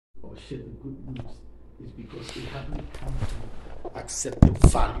share the good news is because they haven't come to accept the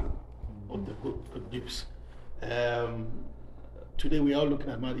value of the good news. Today we are looking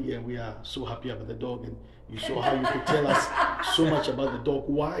at Maddie and we are so happy about the dog, and you saw how you could tell us so much about the dog.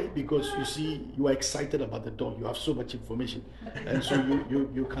 Why? Because you see, you are excited about the dog. You have so much information, and so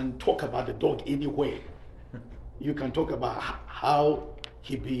you can talk about the dog anywhere. You can talk about how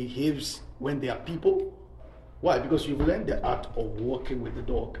he behaves when there are people. Why? Because you've learned the art of working with the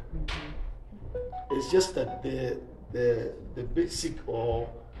dog. It's just that the basic or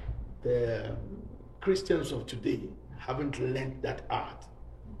the Christians of today haven't learned that art,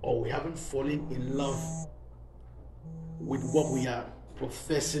 or we haven't fallen in love with what we are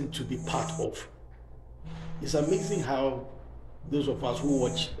professing to be part of. It's amazing how those of us who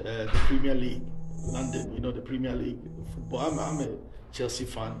watch the Premier League, London, the Premier League football. I'm a Chelsea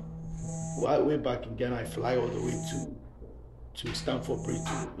fan. Way back in Ghana, I fly all the way to Stamford Bridge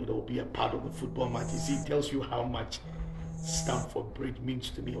to be a part of the football match. You see, it tells you how much Stamford Bridge means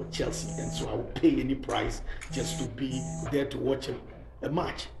to me, or Chelsea, and so I will pay any price just to be there to watch a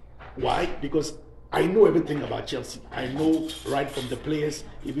match. Why? Because I know everything about Chelsea. I know right from the players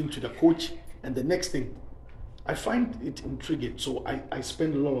even to the coach. And the next thing, I find it intriguing, so I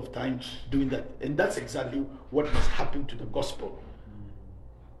spend a lot of time doing that, and that's exactly what must happen to the gospel.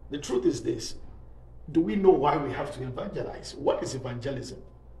 The truth is this: do we know why we have to evangelize? What is evangelism?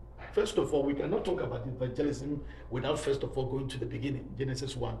 First of all, we cannot talk about evangelism without first of all going to the beginning.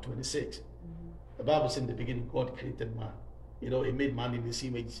 Genesis 1:26. The Bible says in the beginning, God created man. He made man in his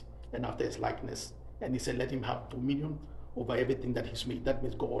image and after his likeness. And he said, let him have dominion over everything that he's made. That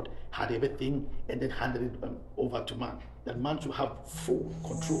means God had everything and then handed it over to man. That man should have full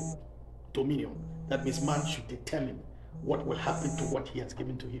control, dominion. That means man should determine what will happen to what he has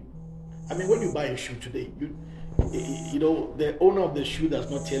given to him. I mean, when you buy a shoe today, the owner of the shoe does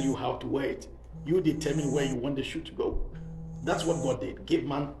not tell you how to wear it. You determine where you want the shoe to go. That's what God did, gave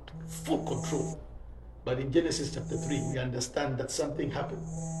man full control. But in Genesis chapter 3, we understand that something happened.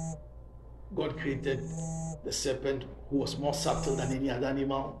 God created the serpent, who was more subtle than any other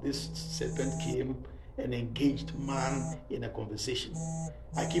animal. This serpent came and engaged man in a conversation.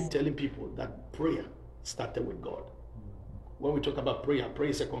 I keep telling people that prayer started with God. When we talk about prayer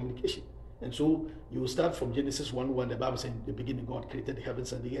is a communication. And so you start from Genesis 1:1. The Bible says in the beginning God created the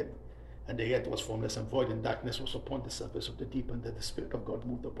heavens and the earth. And the earth was formless and void, and darkness was upon the surface of the deep, and then the Spirit of God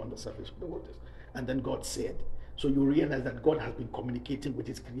moved upon the surface of the waters. And then God said. So you realize that God has been communicating with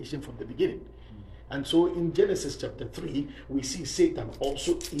his creation from the beginning. And so in Genesis chapter 3, we see Satan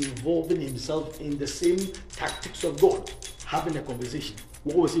also involving himself in the same tactics of God, having a conversation.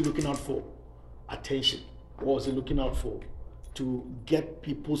 What was he looking out for? Attention. What was he looking out for? To get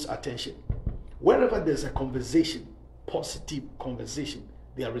people's attention. Wherever there's a conversation, positive conversation,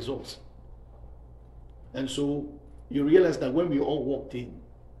 there are results. And so you realize that when we all walked in,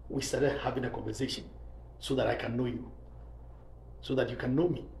 we started having a conversation so that I can know you, so that you can know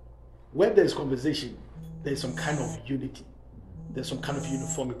me. Where there's conversation, there's some kind of unity, there's some kind of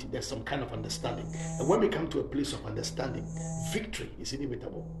uniformity, there's some kind of understanding. And when we come to a place of understanding, victory is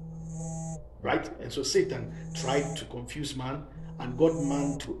inevitable. Right? And so Satan tried to confuse man and got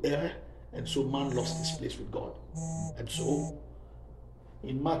man to err, and so man lost his place with God. And so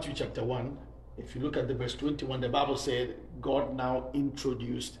in Matthew chapter 1, if you look at the verse 21, the Bible said God now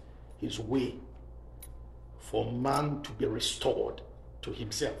introduced his way for man to be restored to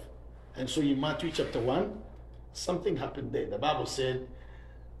himself. And so in Matthew chapter 1, something happened there. The Bible said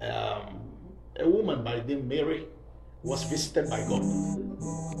a woman by the name Mary was visited by God.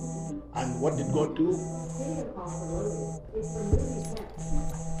 And what did God do?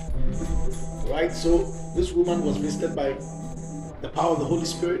 Right, so this woman was visited by the power of the Holy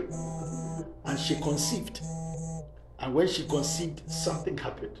Spirit, and she conceived. And when she conceived, something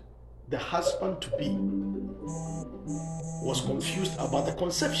happened. The husband-to-be was confused about the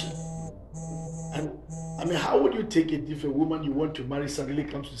conception. And I mean, how would you take it if a woman you want to marry suddenly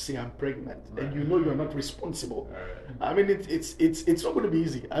comes to say, I'm pregnant, and you know you're not responsible? I mean, it's not going to be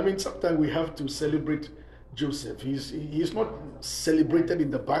easy. I mean, sometimes we have to celebrate Joseph. He's not celebrated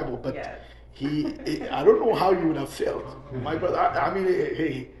in the Bible, but I don't know how you would have felt, my brother. I mean,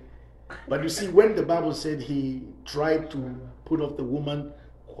 hey, but you see, when the Bible said he tried to put off the woman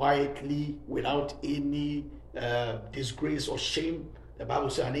quietly without any disgrace or shame, the Bible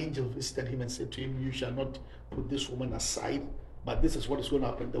says an angel visited him and said to him, you shall not put this woman aside, but this is what is going to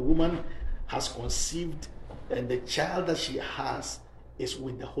happen. The woman has conceived, and the child that she has is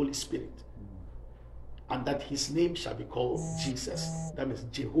with the Holy Spirit. And that his name shall be called Jesus. That means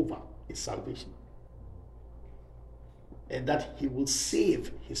Jehovah is salvation. and that he will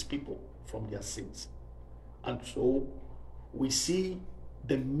save his people from their sins. And so we see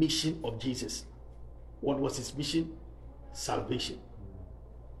the mission of Jesus. What was his mission? Salvation.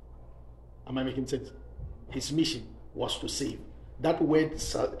 Am I making sense? His mission was to save. That word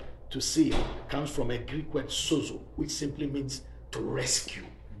to save comes from a Greek word sozo, which simply means to rescue.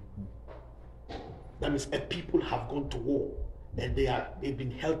 That means a people have gone to war and they've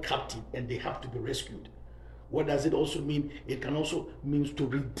been held captive and they have to be rescued. What does it also mean? It can also mean to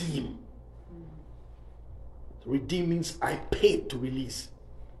redeem. Redeem means I paid to release.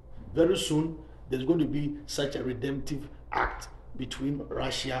 Very soon, there's going to be such a redemptive act between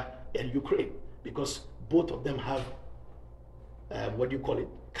Russia and Ukraine, because both of them have,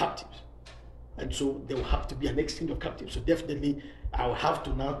 captives. And so there will have to be an exchange of captives. So definitely, I will have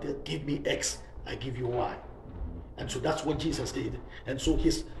to now give me X, I give you Y. And so that's what Jesus did. And so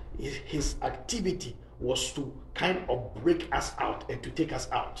his activity was to kind of break us out and to take us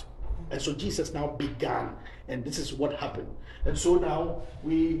out. And so Jesus now began, and this is what happened. And so now,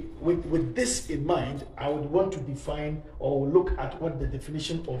 with this in mind, I would want to define or look at what the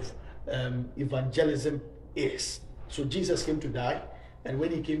definition of evangelism is. So Jesus came to die, and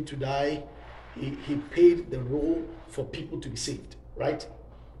when he came to die, he paid the role for people to be saved, right?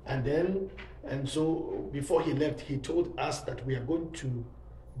 And so before he left, he told us that we are going to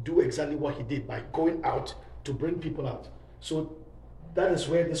do exactly what he did by going out to bring people out. So that is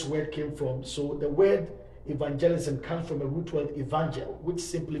where this word came from. So the word evangelism comes from a root word evangel, which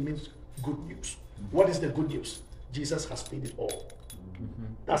simply means good news. What is the good news? Jesus has paid it all.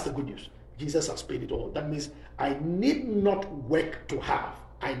 That's the good news. Jesus has paid it all. That means I need not work to have.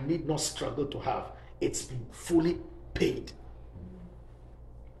 I need not struggle to have. It's been fully paid.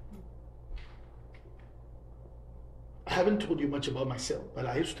 I haven't told you much about myself, but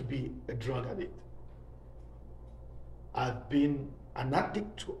I used to be a drug addict. I've been an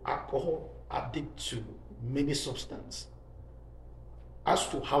addict to alcohol, addict to many substances. As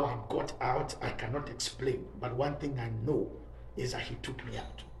to how I got out, I cannot explain. But one thing I know is that he took me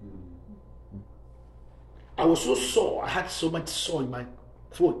out. I was so sore. I had so much sore in my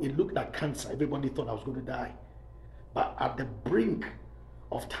throat. It looked like cancer. Everybody thought I was going to die. But at the brink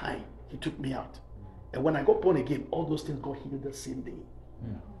of time, he took me out. And when I got born again, all those things got healed the same day.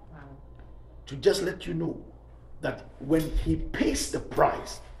 Wow. To just let you know that when he pays the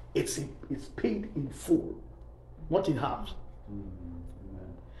price, it's paid in full, not in halves.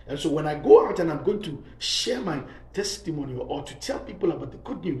 And so when I go out and I'm going to share my testimony or to tell people about the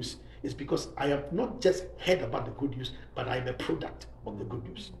good news, it's because I have not just heard about the good news, but I'm a product of the good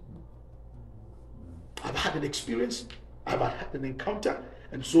news. I've had an experience, I've had an encounter,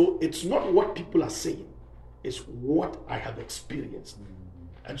 and so it's not what people are saying, it's what I have experienced.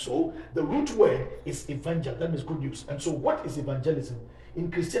 And so the root word is evangel, that means good news. And so what is evangelism? In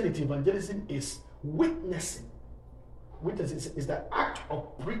Christianity, evangelism is witnessing. Witness is the act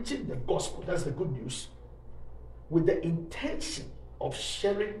of preaching the gospel, that's the good news, with the intention of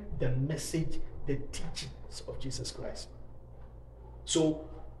sharing the message, the teachings of Jesus Christ. So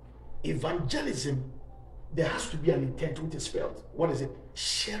evangelism, there has to be an intent which is felt. What is it?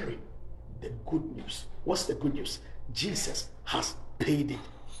 Sharing the good news. What's the good news? Jesus has paid it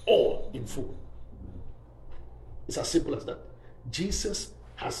all in full. It's as simple as that. Jesus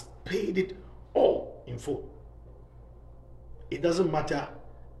has paid it all in full. It doesn't matter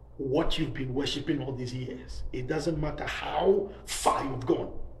what you've been worshiping all these years. It doesn't matter how far you've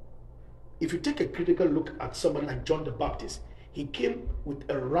gone. If you take a critical look at someone like John the Baptist, he came with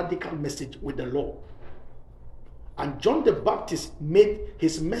a radical message with the law. And John the Baptist made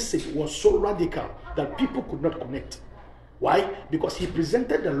his message was so radical that people could not connect. Why? Because he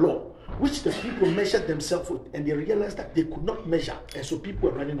presented the law, which the people measured themselves with, and they realized that they could not measure, and so people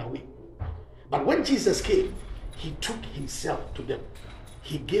were running away. But when Jesus came, he took himself to them.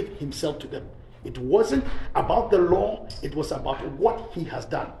 He gave himself to them. It wasn't about the law, it was about what he has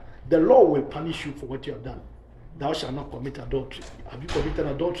done. The law will punish you for what you have done. Thou shalt not commit adultery. Have you committed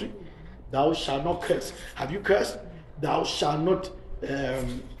adultery? Thou shalt not curse. Have you cursed? Thou shalt not.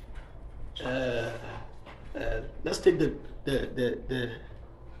 Let's take the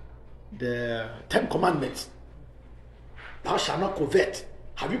 10 commandments. Thou shalt not covet.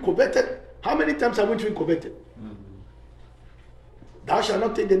 Have you coveted? How many times have we been coveted? Thou shalt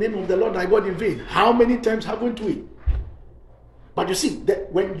not take the name of the Lord thy God in vain. How many times haven't we? But you see,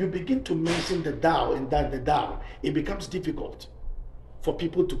 that when you begin to mention the thou and that the thou, it becomes difficult for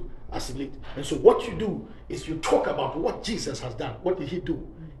people to assimilate. And so what you do is you talk about what Jesus has done. What did he do?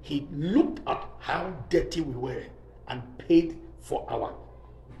 He looked at how dirty we were and paid for our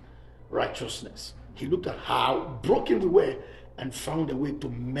righteousness. He looked at how broken we were and found a way to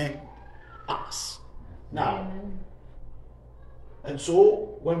mend us. Now, and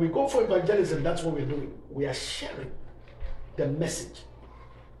so when we go for evangelism, that's what we're doing. We are sharing the message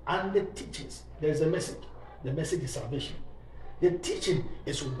and the teachings. There's a message. The message is salvation. The teaching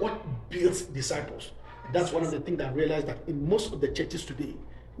is what builds disciples. And that's one of the things that I realized that in most of the churches today,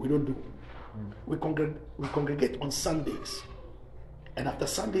 we don't do. We congregate on Sundays. And after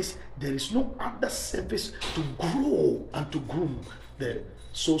Sundays, there is no other service to grow and to groom the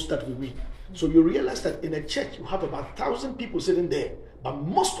souls that we win. So you realize that in a church, you have about 1,000 people sitting there. But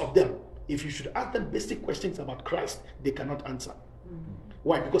most of them, if you should ask them basic questions about Christ, they cannot answer.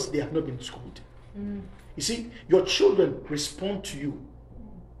 Why? Because they have not been schooled. You see, your children respond to you.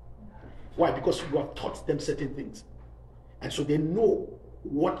 Why? Because you have taught them certain things. And so they know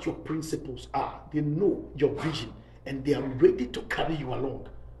what your principles are. They know your vision. And they are ready to carry you along.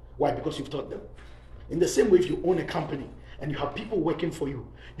 Why? Because you've taught them. In the same way, if you own a company and you have people working for you,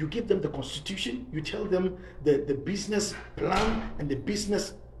 you give them the constitution, you tell them the business plan and the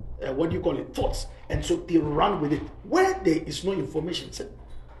business, thoughts. And so they run with it. Where there is no information,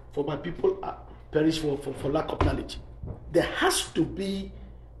 for my people perish for lack of knowledge. There has to be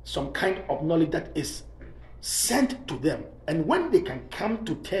some kind of knowledge that is sent to them. And when they can come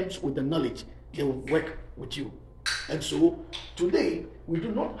to terms with the knowledge, they will work with you. And so today, we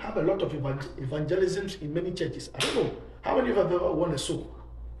do not have a lot of evangelisms in many churches. I don't know, how many of you have ever won a soul?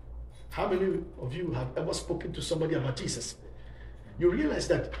 How many of you have ever spoken to somebody about Jesus? You realize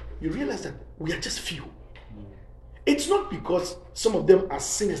that we are just few. It's not because some of them are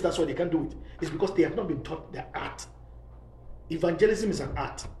sinners, that's why they can't do it. It's because they have not been taught the art. Evangelism is an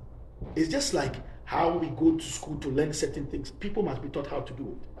art. It's just like how we go to school to learn certain things. People must be taught how to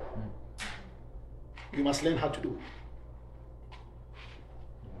do it. You must learn how to do it.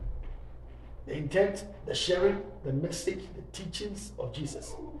 The intent, the sharing, the message, the teachings of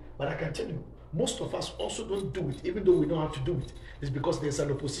Jesus. But I can tell you, most of us also don't do it, even though we know how to do it. It's because there's an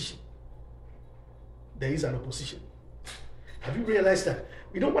opposition. There is an opposition. Have you realized that?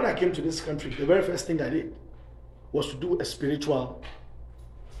 You know, when I came to this country, the very first thing I did was to do a spiritual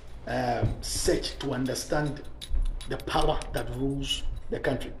search to understand the power that rules the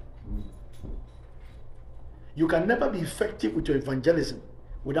country. You can never be effective with your evangelism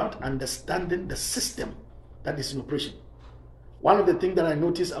without understanding the system that is in operation. One of the things that I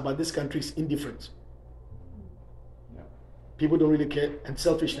notice about this country is indifference. People don't really care, and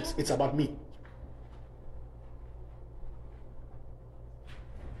selfishness. It's about me.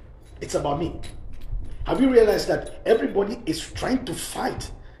 It's about me. Have you realized that everybody is trying to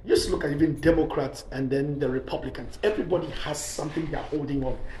fight? Just look at even Democrats and then the Republicans. Everybody has something they're holding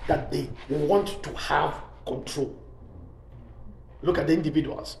on that they want to have control. Look at the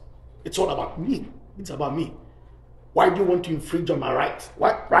individuals. It's all about me. It's about me. Why do you want to infringe on my right?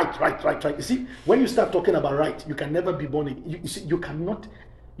 What? Right. You see, when you start talking about right, you can never be born again. You see, you cannot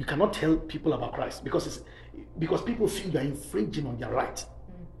tell people about Christ because people feel you are infringing on their right.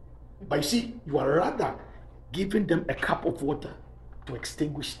 But you see, you are rather giving them a cup of water to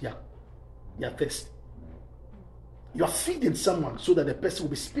extinguish their thirst. You are feeding someone so that the person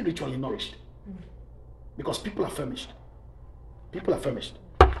will be spiritually nourished. Because people are famished. People are famished.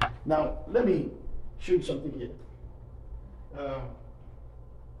 Now, let me show you something here.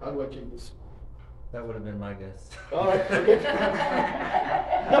 How do I change this? That would have been my guess. All right, okay.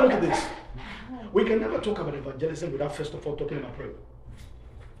 Now look at this. We can never talk about evangelism without first of all talking about prayer.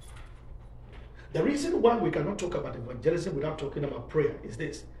 The reason why we cannot talk about evangelism without talking about prayer is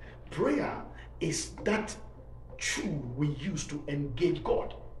this. Prayer is that tool we use to engage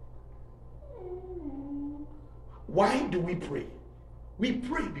God. Why do we pray? We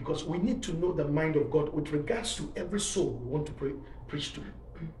pray because we need to know the mind of God with regards to every soul we want to preach to.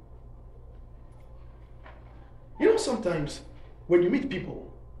 You know, sometimes when you meet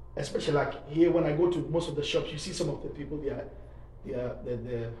people, especially like here when I go to most of the shops, you see some of the people,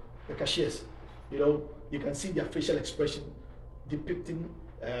 the cashiers, you know, you can see their facial expression depicting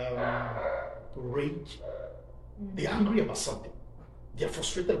rage. They're angry about something. They're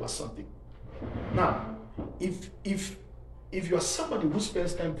frustrated about something. Now, if you are somebody who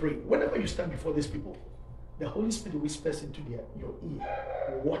spends time praying, whenever you stand before these people, the Holy Spirit whispers into your ear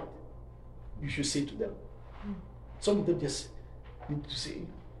what you should say to them. Some of them just need to say,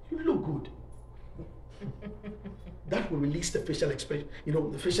 "You look good." That will release the facial expression, you know,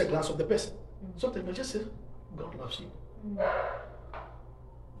 the facial glance of the person. Sometimes I just say, "God loves you."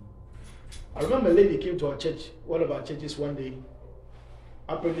 I remember a lady came to our church, one of our churches one day.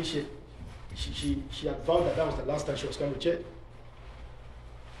 Apparently she had vowed that was the last time she was coming to church.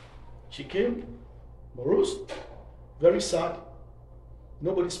 She came morose, very sad.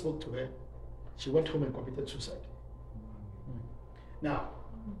 Nobody spoke to her. She went home and committed suicide. Now,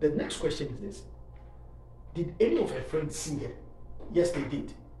 the next question is this. Did any of her friends see her? Yes, they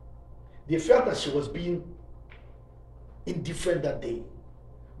did. They felt that she was being indifferent that day.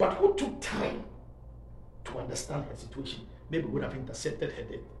 But who took time to understand her situation? Maybe would have intercepted her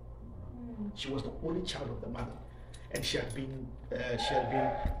death. She was the only child of the mother, and she had been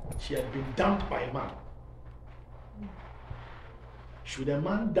dumped by a man. Should a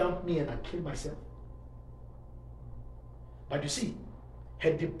man dump me and I kill myself? But you see,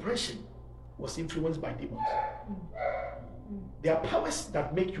 her depression was influenced by demons. There are powers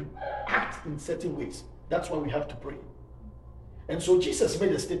that make you act in certain ways. That's why we have to pray. And so Jesus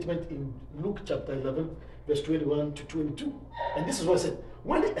made a statement in Luke chapter 11, verse 21 to 22. And this is what he said.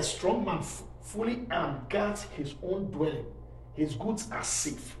 When a strong man fully armed guards his own dwelling, his goods are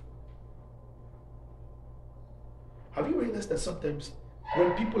safe. Have you realized that sometimes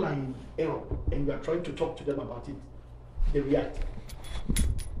when people are in error and you are trying to talk to them about it, they react?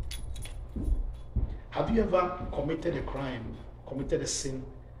 Have you ever committed a crime, committed a sin,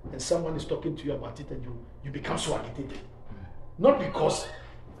 and someone is talking to you about it and you become so agitated? Not because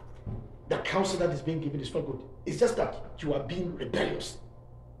the counsel that is being given is not good. It's just that you are being rebellious.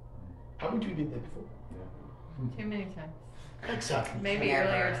 Haven't you been there before? Too many times. Exactly. Maybe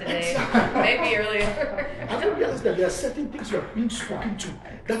earlier today. Exactly. Maybe earlier. Have you realized that there are certain things you are being spoken to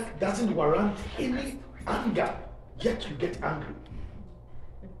that doesn't warrant any anger, yet you get angry?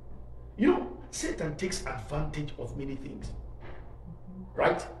 You know, Satan takes advantage of many things,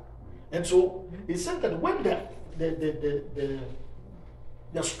 right? And so it said that when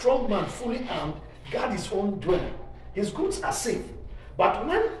the strong man, fully armed, guard his own dwelling, his goods are safe. But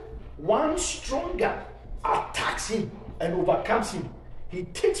when one stronger attacks him and overcomes him, he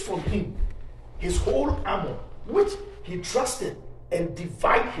takes from him his whole armor, which he trusted, and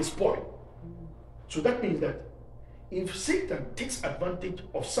divide his spoil. So that means that if Satan takes advantage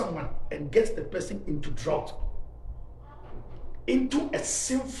of someone and gets the person into drought, into a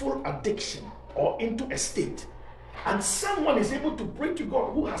sinful addiction, or into a state, and someone is able to pray to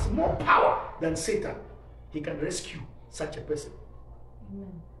God who has more power than Satan, he can rescue such a person.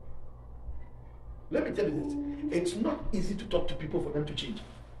 Amen. Let me tell you this. It's not easy to talk to people for them to change.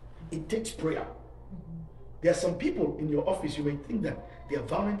 It takes prayer. There are some people in your office, you may think that they are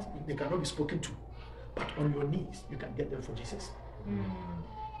violent, they cannot be spoken to. But on your knees, you can get them for Jesus.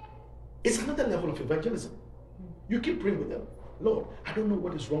 It's another level of evangelism. You keep praying with them. Lord, I don't know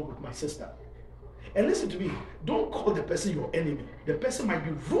what is wrong with my sister. And listen to me, don't call the person your enemy. The person might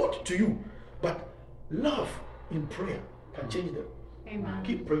be rude to you, but love in prayer can change them. Amen.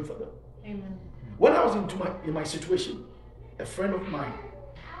 Keep praying for them. Amen. When I was in my situation, a friend of mine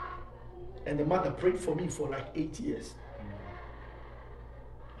and the mother prayed for me for like 8 years.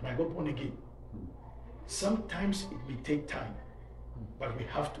 And I got born again. Sometimes it may take time, but we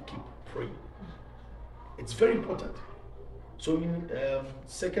have to keep praying. It's very important. So in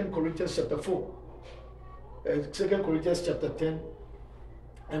 2 Corinthians chapter 4, 2 Corinthians chapter 10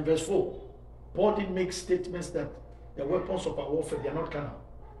 and verse 4, Paul did make statements that the weapons of our warfare, they are not carnal,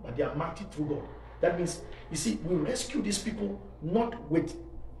 but they are mighty through God. That means, you see, we rescue these people not with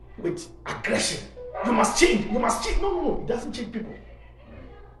aggression. You must change. You must change. No. It doesn't change people.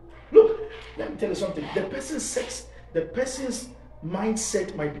 Look, let me tell you something. The person's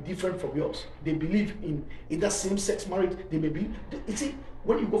mindset might be different from yours. They believe in either same-sex marriage. They may be. You see,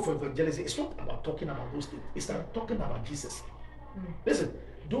 when you go for evangelism, it's not about talking about those things. It's about talking about Jesus. Listen,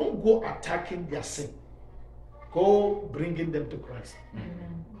 don't go attacking their sin. Go bringing them to Christ.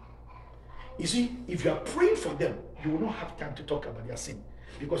 You see, if you are praying for them, you will not have time to talk about their sin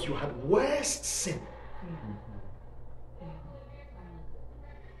because you had worse sin.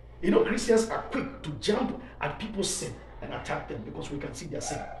 You know, Christians are quick to jump at people's sin and attack them because we can see their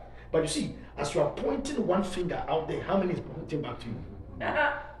sin. But you see, as you are pointing one finger out there, how many is pointing back to you?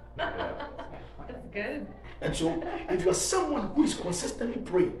 That's good. And so, if you are someone who is consistently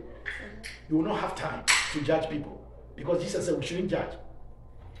praying, you will not have time to judge people because Jesus said we shouldn't judge.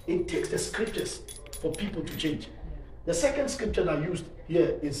 It takes the scriptures for people to change. The second scripture I used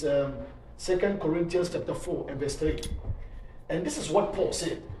here is 2 Corinthians chapter 4 and verse 3. And this is what Paul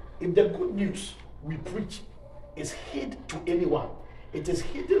said. If the good news we preach is hid to anyone, it is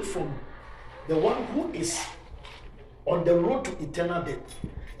hidden from the one who is on the road to eternal death.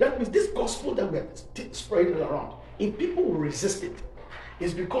 That means this gospel that we are spreading around, if people will resist it,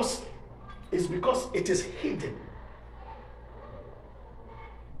 it's because it is hidden.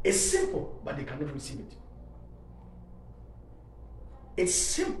 It's simple, but they cannot receive it. It's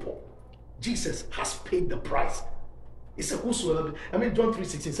simple, Jesus has paid the price. He said, whosoever, John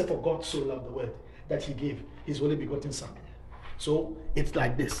 3:16 said, for God so loved the world that he gave his only begotten son. So it's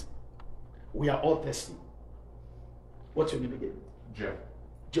like this. We are all thirsty. What's your name again? Joe.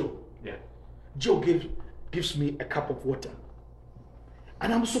 Joe. Yeah. Joe gives me a cup of water.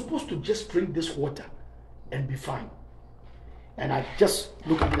 And I'm supposed to just drink this water and be fine. And I just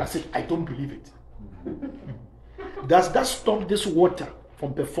look at it and say, I don't believe it. Does that stop this water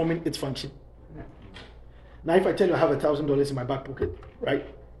from performing its function? Now, if I tell you I have $1,000 in my back pocket, right?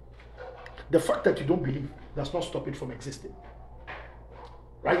 The fact that you don't believe does not stop it from existing.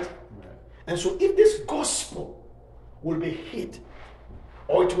 Right? And so if this gospel will be hid,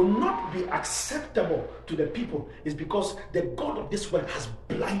 or it will not be acceptable to the people, is because the God of this world has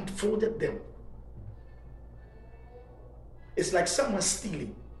blindfolded them. It's like someone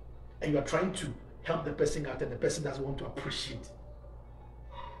stealing and you are trying to help the person out and the person doesn't want to appreciate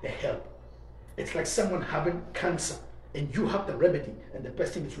the help. It's like someone having cancer and you have the remedy and the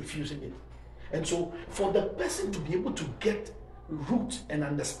person is refusing it. And so for the person to be able to get root and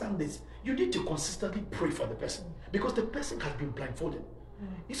understand this, you need to consistently pray for the person because the person has been blindfolded.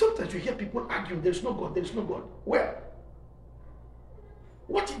 Sometimes you hear people arguing, there's no God, there's no God. Where?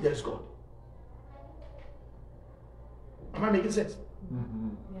 What if there's God? Am I making sense? Mm-hmm.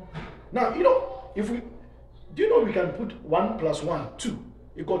 Yeah. Now, do you know we can put 1 + 1, 2,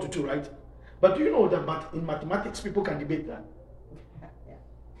 equal to 2, right? But do you know that in mathematics, people can debate that? Yeah.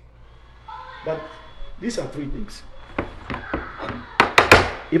 But these are 3 things.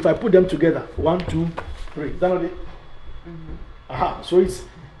 If I put them together, 1, 2, 3, is that not it? Mm-hmm. Aha, so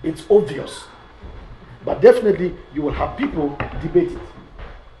it's obvious. But definitely, you will have people debate it.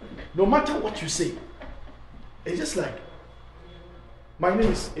 No matter what you say, it's just like, my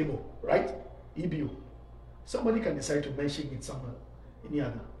name is Ebo, right? EBO. Somebody can decide to mention it somewhere, any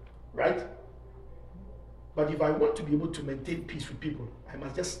other, right? But if I want to be able to maintain peace with people, I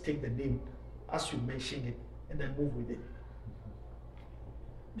must just take the name as you mention it and then move with it.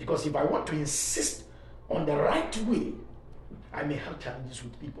 Because if I want to insist on the right way, I may have challenges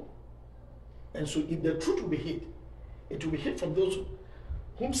with people. And so if the truth will be hid, it will be hid from those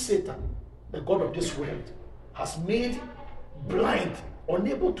whom Satan, the God of this world, has made blind,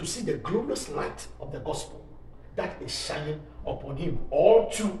 unable to see the glorious light of the gospel that is shining upon him, or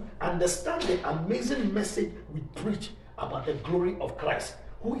to understand the amazing message we preach about the glory of Christ,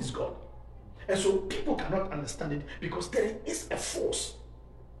 who is God. And so people cannot understand it because there is a force.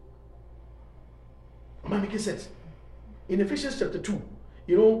 Am I making sense? In Ephesians chapter 2,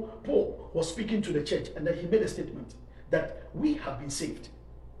 Paul was speaking to the church and then he made a statement that we have been saved.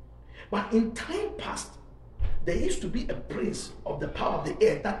 But in time past, there used to be a prince of the power of the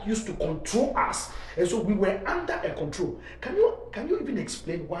air that used to control us. And so we were under a control. Can you even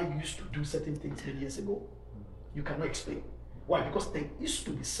explain why you used to do certain things many years ago? You cannot explain. Why? Because there used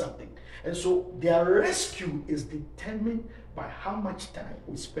to be something. And so their rescue is determined by how much time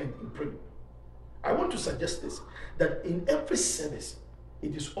we spend in prayer. I want to suggest this, that in every service,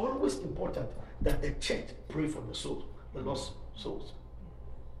 it is always important that the church pray for the souls, the lost souls.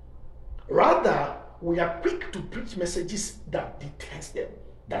 Rather, we are quick to preach messages that detest them,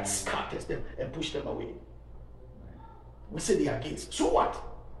 that scatters them and push them away. We say they are gays. So what?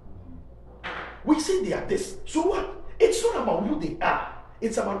 We say they are this. So what? It's not about who they are.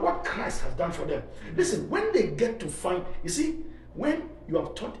 It's about what Christ has done for them. Listen, when they get to find, you see, when you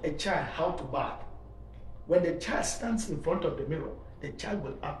have taught a child how to bath, when the child stands in front of the mirror, the child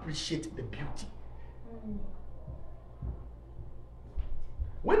will appreciate the beauty.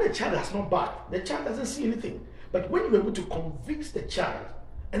 When the child has not bathed, the child doesn't see anything. But when you're able to convince the child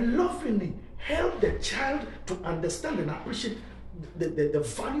and lovingly help the child to understand and appreciate the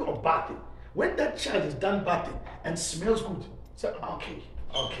value of bathing, when that child is done bathing and smells good, say, okay.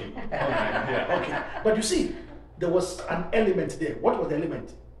 But you see, there was an element there. What was the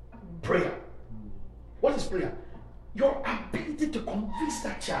element? Prayer. What is prayer? Your ability to convince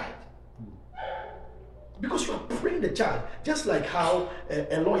that child. Because you are praying the child, just like how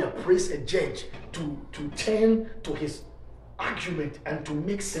a lawyer prays a judge to turn to his argument and to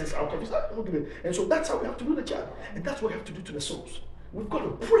make sense out of his argument. And so that's how we have to do the child. And that's what we have to do to the souls. We've got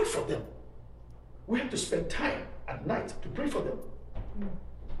to pray for them. We have to spend time at night to pray for them.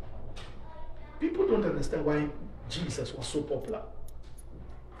 People don't understand why Jesus was so popular.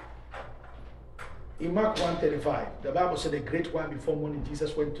 In Mark 1:35, the Bible said a great while before morning,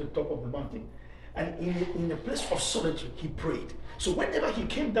 Jesus went to the top of the mountain. And in a place of solitude, he prayed. So whenever he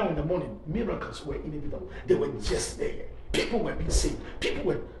came down in the morning, miracles were inevitable. They were just there. People were being saved. People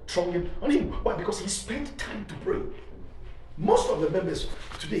were thronging on him. Why? Because he spent time to pray. Most of the members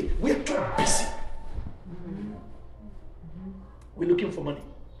today, we are too busy. We're looking for money.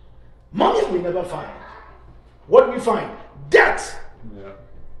 Money we never find. What do we find? Debt. Yeah.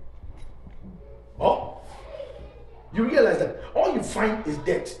 Oh, you realize that all you find is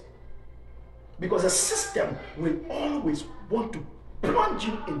debt. Because the system will always want to plunge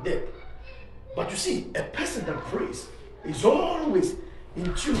you in debt. But you see, a person that prays is always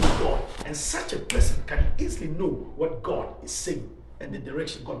in tune with God. And such a person can easily know what God is saying and the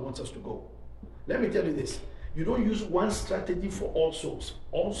direction God wants us to go. Let me tell you this. You don't use one strategy for all souls.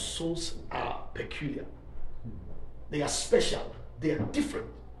 All souls are peculiar. They are special. They are different.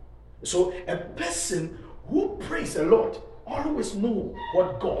 So a person who prays a lot always know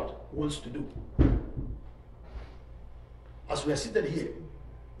what God wants to do. As we are seated here,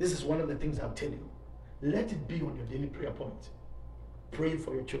 this is one of the things I'll tell you. Let it be on your daily prayer point. Praying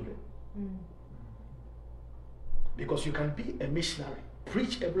for your children. Because you can be a missionary,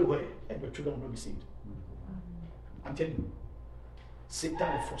 preach everywhere, and your children will not be saved. I'm telling you. Satan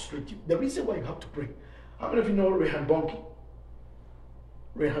will frustrate you. The reason why you have to pray. How many of you know Reinhard Bonnke?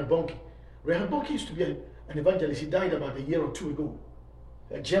 Reinhard Bonnke. Reinhard Bonnke used to be an evangelist. He died about a year or two ago.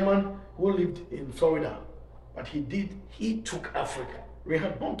 A German who lived in Florida. But he took Africa.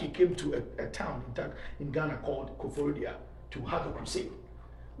 Reinhard Bonnke came to a town in Ghana called Koforidua to have a crusade.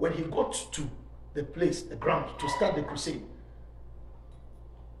 When he got to the place, the ground, to start the crusade,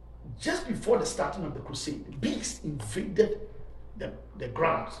 just before the starting of the crusade, beasts invaded the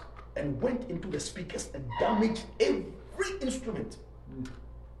grounds and went into the speakers and damaged every instrument.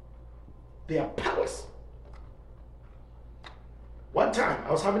 They are powers. One time,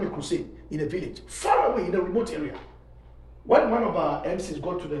 I was having a crusade in a village, far away in a remote area. When one of our MCs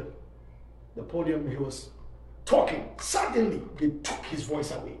got to the podium, he was talking. Suddenly, they took his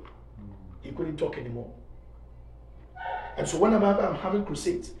voice away. He couldn't talk anymore. And so whenever I'm having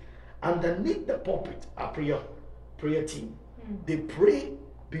crusades, underneath the pulpit, our prayer team, they pray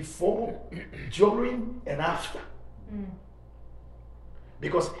before, during, and after.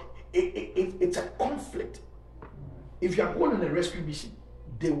 Because it's a conflict. If you are going on a rescue mission,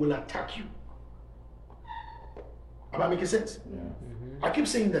 they will attack you. Am I making sense? I keep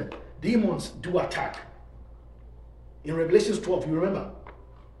saying that demons do attack. In Revelation 12, you remember?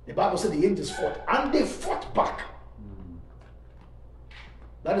 The Bible said the angels fought, and they fought back.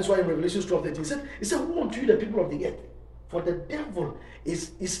 That is why in Revelation 12:13 it said, "Woe unto you, the people of the earth, for the devil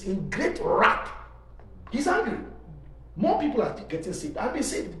is in great wrath." He's angry. More people are getting saved. I've been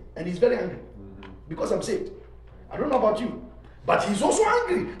saved, and he's very angry because I'm saved. I don't know about you, but he's also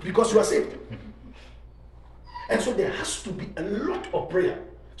angry because you are saved. And so there has to be a lot of prayer.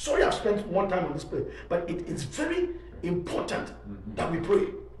 Sorry, I've spent more time on this prayer, but it's very important that we pray.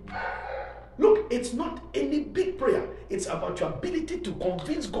 Look, it's not any big prayer. It's about your ability to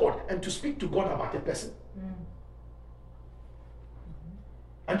convince God and to speak to God about a person.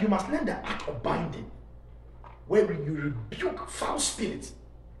 And you must learn the art of binding, where you rebuke foul spirits.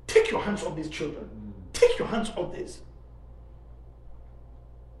 Take your hands off these children. Take your hands off this.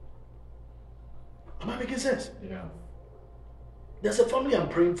 Am I making sense? Yeah. There's a family I'm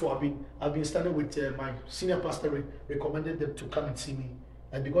praying for. I've been standing with my senior pastor. Recommended them to come and see me,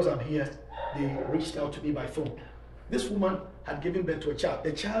 and because I'm here, they reached out to me by phone. This woman had given birth to a child.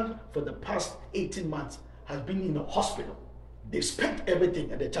 The child, for the past 18 months, has been in a hospital. They spent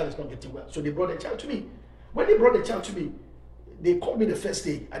everything, and the child is not getting well. So they brought the child to me. When they brought the child to me, they called me the first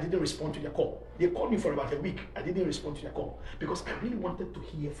day. I didn't respond to their call. They called me for about a week. I didn't respond to their call because I really wanted to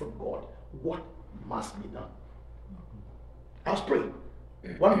hear from God what must be done. I was praying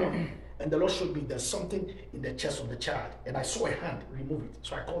one morning, and the Lord showed me there's something in the chest of the child, and I saw a hand remove it.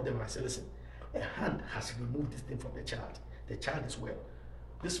 So I called them and I said, "Listen, a hand has removed this thing from the child. The child is well."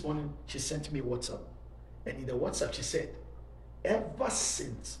 This morning, she sent me WhatsApp, and in the WhatsApp, she said, "Ever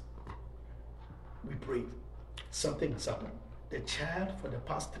since we prayed, something has happened. The child for the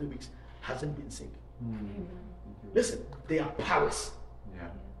past 3 weeks hasn't been sick." Listen, they are powers. Yeah.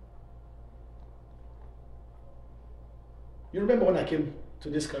 You remember when I came to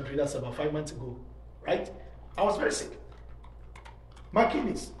this country, that's about 5 months ago, right? I was very sick. My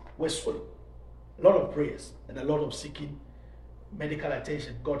kidneys were swollen. A lot of prayers and a lot of seeking medical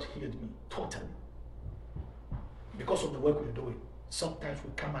attention. God healed me totally. Because of the work we're doing, sometimes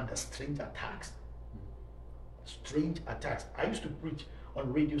we come under strange attacks. Strange attacks. I used to preach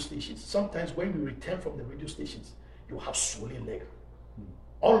on radio stations. Sometimes when we return from the radio stations, you have swollen leg.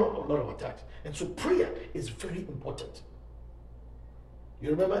 A lot of attacks. And so prayer is very important. You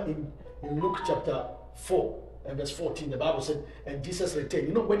remember in Luke chapter 4 and verse 14, the Bible said, and Jesus returned.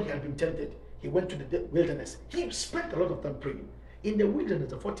 You know, when he had been tempted, he went to the wilderness. He spent a lot of time praying. In the wilderness,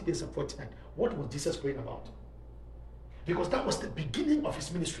 the 40 days and 40 nights, what was Jesus praying about? Because that was the beginning of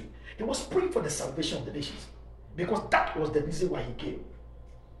his ministry. He was praying for the salvation of the nations. Because that was the reason why he came.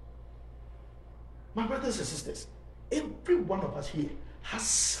 My brothers and sisters, every one of us here has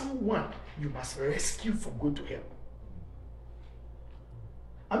someone you must rescue from going to hell.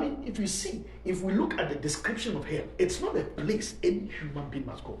 I mean, if we look at the description of hell, it's not a place any human being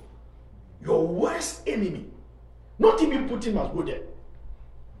must go. Your worst enemy, not even Putin, must go there.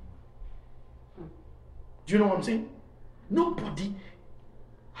 Do you know what I'm saying? Nobody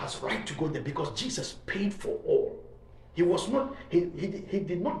has right to go there because Jesus paid for all. He was not, he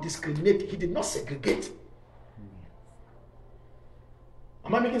did not discriminate, he did not segregate.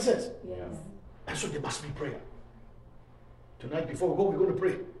 Am I making sense? Yes. And so there must be prayer. Tonight, before we go, we're going to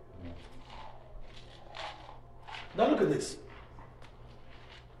pray. Now look at this.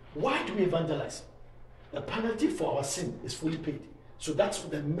 Why do we evangelize? The penalty for our sin is fully paid. So that's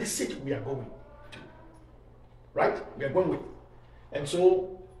the message we are going to. Right? We are going with. And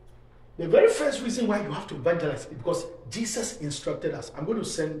so, the very first reason why you have to evangelize is because Jesus instructed us. I'm going to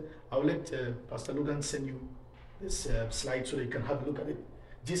send, I'll let Pastor Logan send you this slide so that you can have a look at it.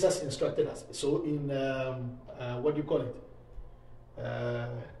 Jesus instructed us. So in, what do you call it?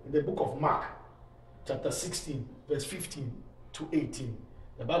 In the book of Mark, chapter 16, verse 15 to 18,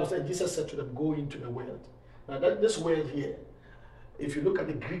 the Bible said, Jesus said to them, go into the world. Now this word here, if you look at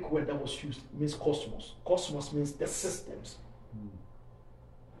the Greek word that was used, it means cosmos. Cosmos means the systems.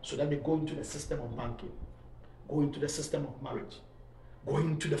 So that they go into the system of banking, go into the system of marriage, go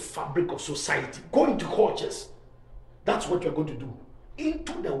into the fabric of society, go into cultures. That's what you're going to do.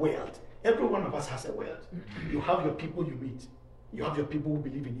 Into the world. Every one of us has a world. You have your people you meet. You have your people who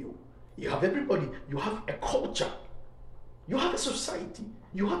believe in you. You have everybody. You have a culture. You have a society.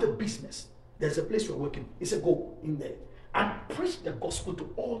 You have a business. There's a place you're working. It's a go in there. And preach the gospel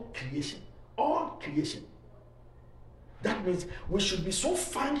to all creation. All creation. That means we should be so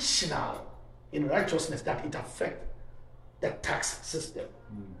functional in righteousness that it affects the tax system.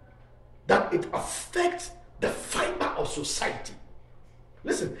 That it affects the fiber of society.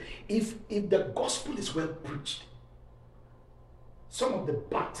 Listen, if the gospel is well preached, some of the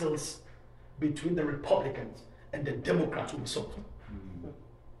battles between the Republicans and the Democrats will be solved.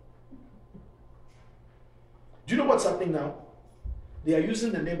 Do you know what's happening now? They are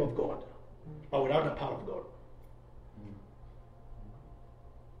using the name of God, but without the power of God.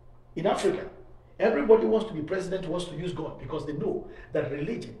 In Africa, everybody wants to be president, wants to use God because they know that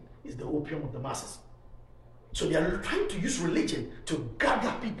religion is the opium of the masses. So they are trying to use religion to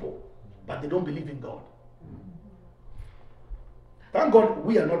gather people, but they don't believe in God. Thank God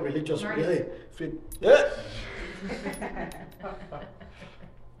we are not religious. Right.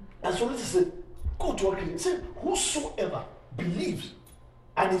 And so this is go to a Christian. Say, whosoever believes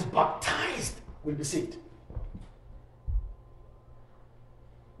and is baptized will be saved.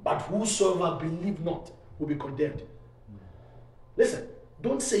 But whosoever believe not will be condemned. Listen,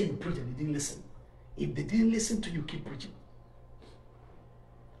 don't say you preach and they didn't listen. If they didn't listen to you, keep preaching.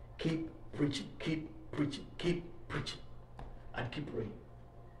 Keep preaching, keep preaching, keep preaching, and keep praying.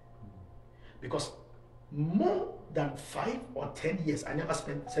 Because more than 5 or 10 years, I never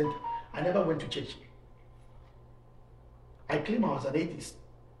went to church. I claim I was an atheist,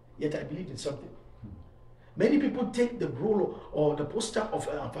 yet I believed in something. Many people take the role or the posture of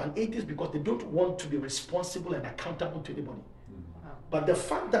an atheist because they don't want to be responsible and accountable to anybody. But the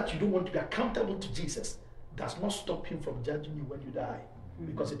fact that you don't want to be accountable to Jesus does not stop him from judging you when you die.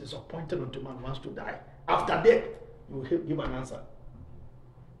 Because it is appointed unto man once to die. After death, you will give an answer.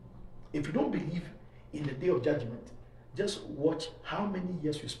 If you don't believe in the day of judgment, just watch how many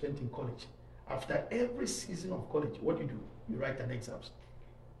years you spent in college. After every season of college, what do? You write an exams.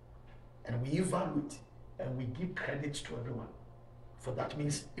 And we evaluate and we give credits to everyone. For that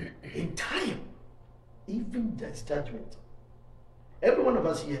means in time, even there's judgment. Every one of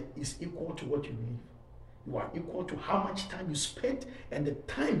us here is equal to what you believe. You are equal to how much time you spent and the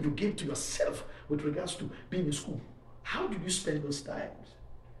time you gave to yourself with regards to being in school. How did you spend those times?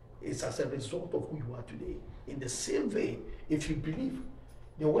 It's as a result of who you are today. In the same way, if you believe,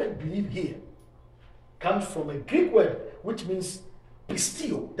 the word believe here comes from a Greek word which means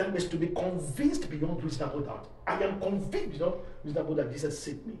pistio. That means to be convinced beyond reasonable doubt. I am convinced beyond reasonable doubt Jesus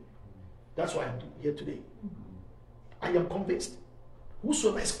saved me. That's why I'm here today. I am convinced.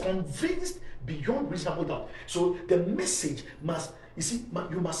 Whosoever is convinced beyond reasonable doubt. So the message must,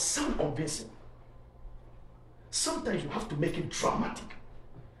 you must sound convincing. Sometimes you have to make it dramatic.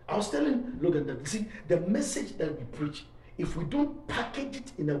 I was telling Logan that, the message that we preach if we don't package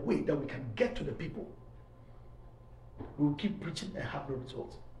it in a way that we can get to the people, we will keep preaching and have no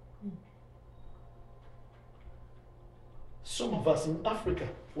results. Some of us in Africa,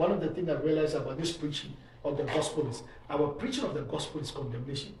 one of the things I realized about this preaching of the gospel is our preaching of the gospel is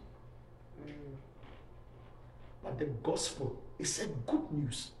condemnation. But the gospel is a good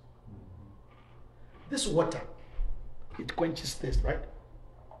news. This water, it quenches thirst, right?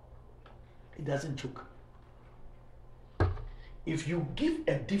 It doesn't choke. If you give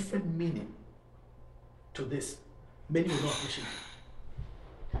a different meaning to this, many will not appreciate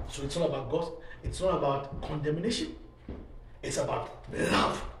it. So it's not about God, it's not about condemnation, it's about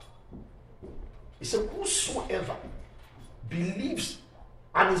love. It said, whosoever believes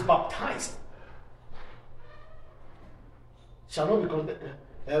and is baptized shall not be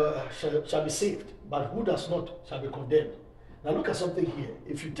condemned, shall be saved, but who does not shall be condemned. Now look at something here.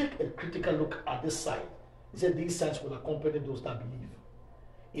 If you take a critical look at this side, it said these signs will accompany those that believe.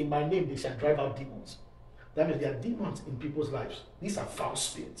 In my name they shall drive out demons. That means there are demons in people's lives. These are foul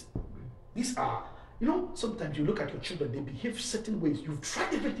spirits. These are, sometimes you look at your children, they behave certain ways. You've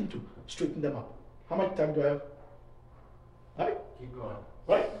tried everything to straighten them up. How much time do I have? Right? Keep going.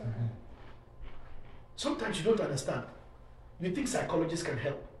 Right? Sometimes you don't understand. You think psychologists can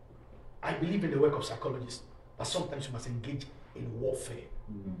help. I believe in the work of psychologists, but sometimes you must engage in warfare.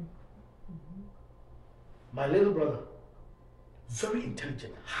 My little brother, very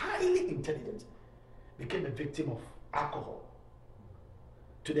intelligent, highly intelligent, became a victim of alcohol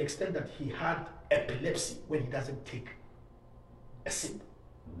to the extent that he had epilepsy when he doesn't take a sip.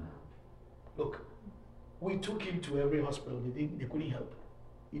 Look, we took him to every hospital. They couldn't help.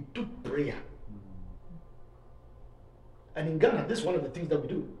 It took prayer. And in Ghana, this is one of the things that we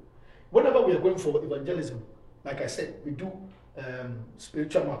do. Whenever we are going for evangelism, like I said, we do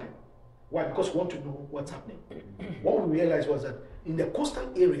spiritual mapping. Why? Because we want to know what's happening. What we realized was that in the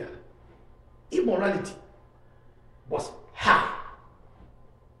coastal area, immorality was high.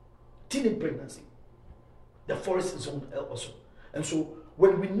 Teenage pregnancy. The forest zone also. And so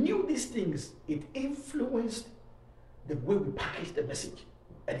when we knew these things, it influenced the way we packaged the message.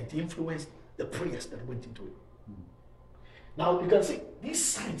 And it influenced the prayers that went into it. Now you can see these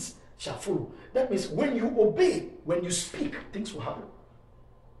signs shall follow. That means when you obey, when you speak, things will happen.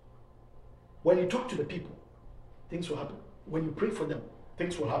 When you talk to the people, things will happen. When you pray for them,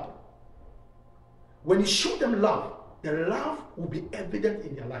 things will happen. When you show them love, the love will be evident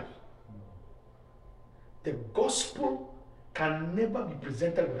in their life. The gospel can never be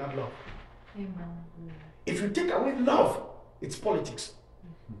presented without love. Amen. If you take away love, it's politics.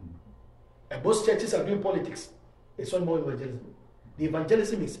 And most churches are doing politics. It's not more evangelism. The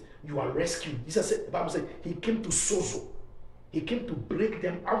evangelism is you are rescued. Jesus said, the Bible said he came to sozo. He came to break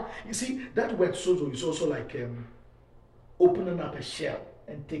them out. You see, that word sozo is also like opening up a shell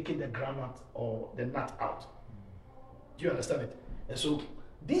and taking the groundnut or the nut out. Do you understand it? And so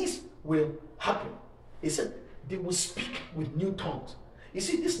this will happen. He said they will speak with new tongues. You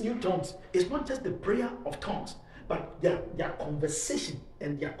see, these new tongues is not just the prayer of tongues, but their conversation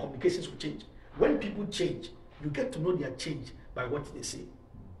and their communications will change. When people change, you get to know they are changed by what they say.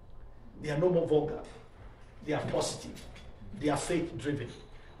 They are no more vulgar. They are positive. They are faith-driven.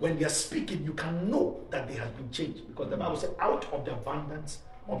 When they are speaking, you can know that they have been changed because the Bible said, out of the abundance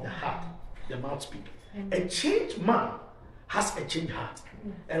of the heart, the mouth speaks. A changed man has a changed heart.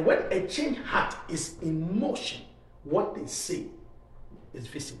 And when a changed heart is in motion, what they say is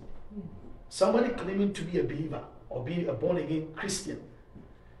visible. Somebody claiming to be a believer or be a born-again Christian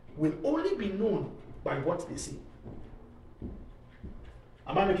will only be known by what they say.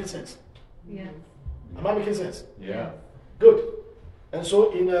 Am I making sense? Yes. Am I making sense? Yeah. Good. And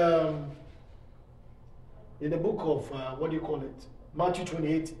so in the book of, Matthew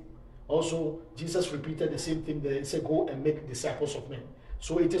 28, also Jesus repeated the same thing there. He said, go and make disciples of men.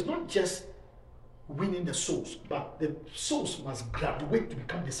 So it is not just winning the souls, but the souls must graduate to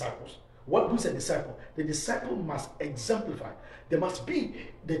become disciples. What is a disciple? The disciple must exemplify. There must be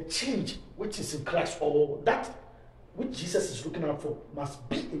the change which is in Christ, or that which Jesus is looking out for must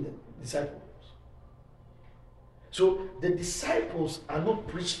be in the disciples. So the disciples are not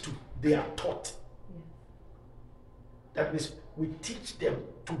preached to, they are taught. That means we teach them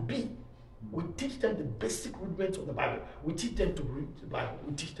to be. We teach them the basic rudiments of the Bible. We teach them to read the Bible.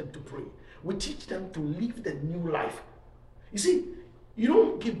 We teach them to pray. We teach them to live the new life. You see, you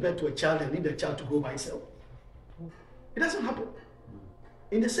don't give birth to a child and leave the child to grow by itself. It doesn't happen.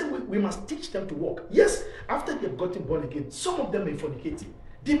 In the same way, we must teach them to walk. Yes, after they've gotten born again, some of them may fornicate.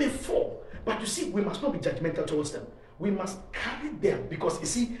 They may fall. But you see, we must not be judgmental towards them. We must carry them because, you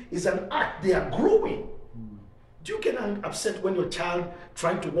see, it's an act. They are growing. Do you get upset when your child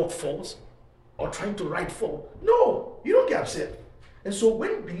trying to walk falls or trying to ride fall? No, you don't get upset. And so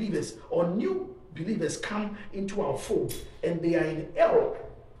when believers or new believers come into our fold and they are in error,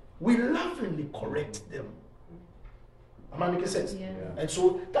 we lovingly correct them. Am I making sense? Yeah. And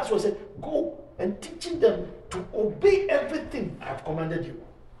so that's what I said, go and teaching them to obey everything I've commanded you.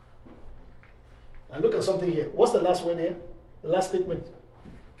 And look at something here. What's the last one here? The last statement.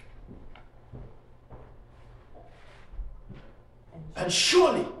 And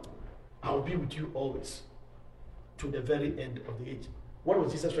surely I will be with you always to the very end of the age. What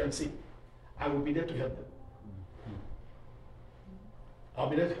was Jesus trying to say? I will be there to help them. I'll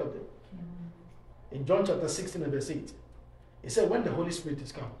be there to help them. In John chapter 16 and verse 8, he said, when the Holy Spirit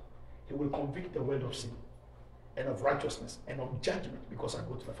is come, he will convict the world of sin and of righteousness and of judgment because I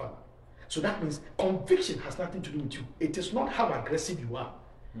go to the Father. So that means conviction has nothing to do with you. It is not how aggressive you are.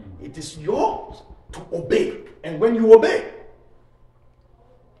 It is yours to obey. And when you obey,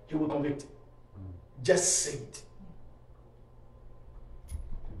 he will convict. Just say it.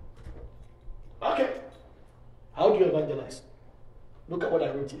 Okay. How do you evangelize? Look at what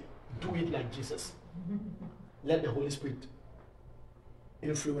I wrote here. Do it like Jesus. Let the Holy Spirit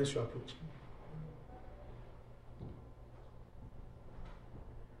influence your approach.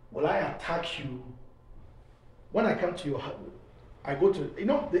 Will I attack you? When I come to your house, I go to,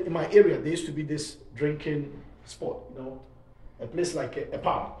 in my area, there used to be this drinking spot, a place like a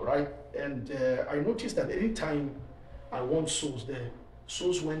pub, right? And I noticed that anytime I want souls there,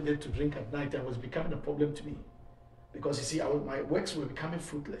 souls went there to drink at night, and it was becoming a problem to me. Because you see, my works were becoming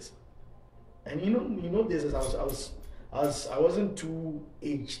fruitless. And this I wasn't too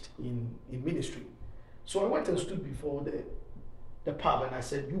aged in ministry. So I went and stood before the pub and I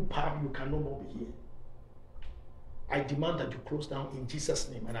said, you pub, you can no more be here. I demand that you close down in Jesus'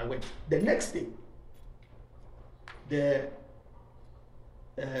 name. And I went. The next day, the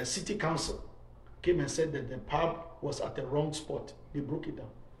city council came and said that the pub was at the wrong spot. They broke it down.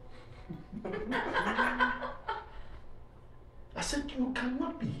 I said, you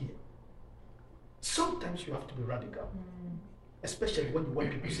cannot be here. Sometimes you have to be radical, especially when you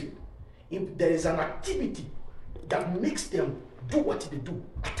want people saved. If there is an activity that makes them do what they do,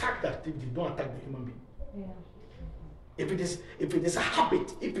 attack that activity, don't attack the human being. Yeah. If it is a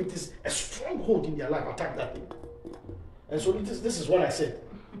habit, if it is a stronghold in their life, attack that thing. And so this is what I said.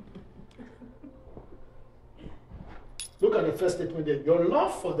 Look at the first statement there. Your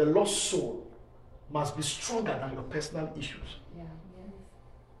love for the lost soul must be stronger than your personal issues. Yeah. Yes.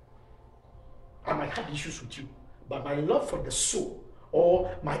 I might have issues with you, but my love for the soul,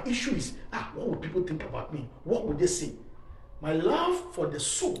 or my issue is, what would people think about me? What would they say? My love for the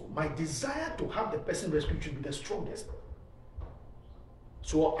soul, my desire to have the person rescued should be the strongest.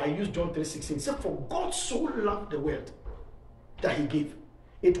 So I use John 3:16. It said, for God so loved the world that he gave.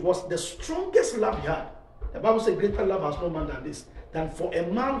 It was the strongest love he had. The Bible says, greater love has no man than this, than for a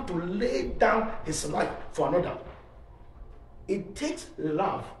man to lay down his life for another. It takes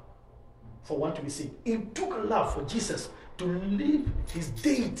love for one to be saved. It took love for Jesus to leave his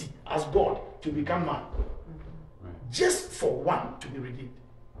deity as God to become man. Just for one to be redeemed.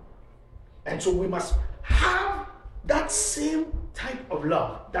 And so we must have that same type of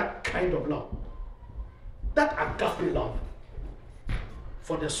love, that kind of love, that agape love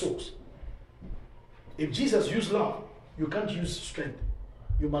for the souls. If Jesus used love, you can't use strength.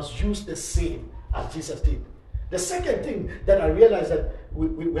 You must use the same as Jesus did. The second thing that I realized that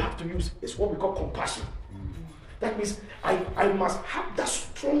we have to use is what we call compassion. That means I must have that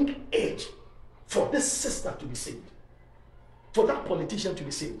strong edge for this sister to be saved, for that politician to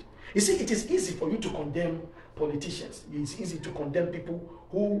be saved. You see, it is easy for you to condemn politicians. It's easy to condemn people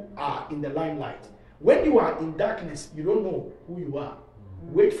who are in the limelight. When you are in darkness, you don't know who you are.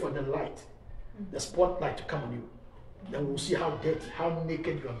 Wait for the light, the spotlight to come on you. Then we'll see how dirty, how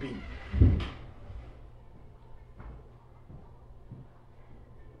naked you are being.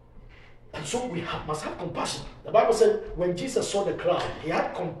 And so we must have compassion. The Bible said when Jesus saw the crowd, he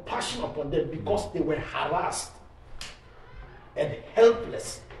had compassion upon them because they were harassed and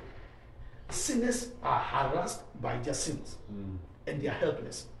helpless. Sinners are harassed by their sins and they are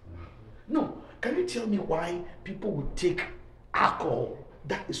helpless. No, can you tell me why people would take alcohol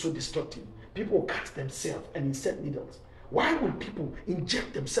that is so destructive? People will cut themselves and insert needles. Why would people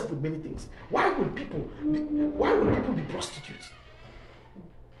inject themselves with many things? Why would people be prostitutes?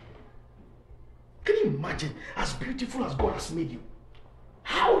 Can you imagine, as beautiful as God has made you,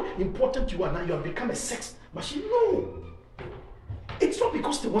 how important you are now? You have become a sex machine. No. It's not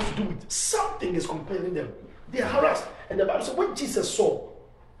because they want to do it. Something is compelling them. They are harassed. And the Bible says when Jesus saw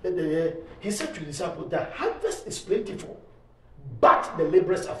He said to the disciples, the harvest is plentiful, but the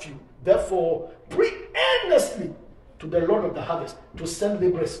laborers are few. Therefore, pray earnestly to the Lord of the harvest to send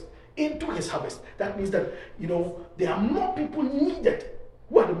laborers into his harvest. That means that, there are more people needed.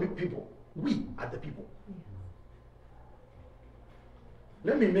 Who are the people? We are the people.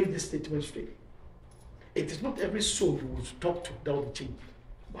 Let me make this statement straight. It is not every soul you will talk to that will be changed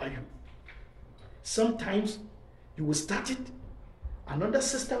by you. Sometimes you will start it, another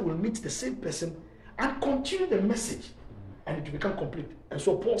sister will meet the same person and continue the message, and it will become complete. And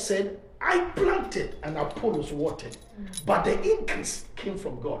so Paul said, I planted and Apollos watered, but the increase came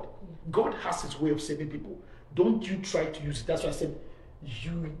from God. God has his way of saving people. Don't you try to use it. That's why I said,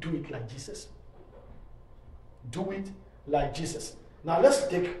 you do it like Jesus. Do it like Jesus. Now let's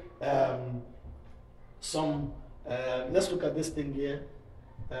take let's look at this thing here.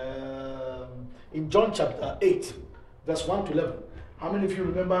 In John chapter 8, verse 1 to 11. How many of you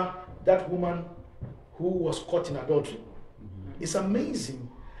remember that woman who was caught in adultery? Mm-hmm. It's amazing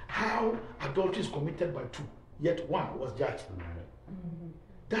how adultery is committed by two, yet one was judged. Mm-hmm.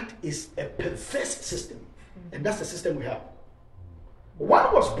 That is a perverse system, and that's the system we have.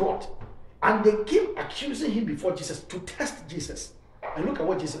 One was brought, and they came accusing him before Jesus to test Jesus. And look at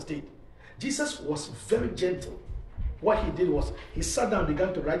what Jesus did. Jesus was very gentle. What he did was, he sat down and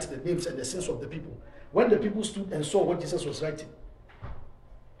began to write the names and the sins of the people. When the people stood and saw what Jesus was writing,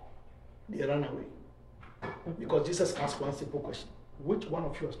 they ran away. Because Jesus asked one simple question: which one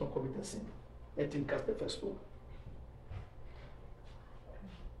of you has not committed sin? Let him cast the first stone.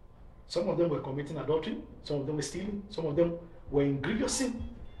 Some of them were committing adultery, some of them were stealing, some of them were in grievous sin.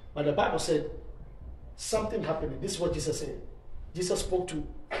 But the Bible said something happened. This is what Jesus said. Jesus spoke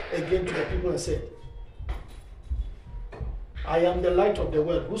again to the people and said, I am the light of the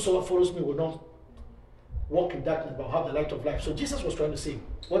world. Whosoever follows me will not walk in darkness, but have the light of life. So Jesus was trying to say,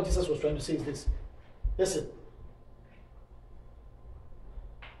 what Jesus was trying to say is this. Listen.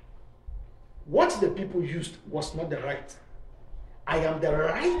 What the people used was not the right. I am the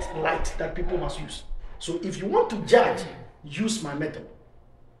right light that people must use. So if you want to judge, use my method.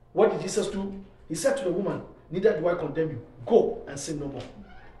 What did Jesus do? He said to the woman, neither do I condemn you. Go and sin no more.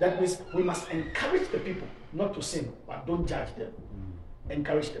 That means we must encourage the people not to sin, but don't judge them.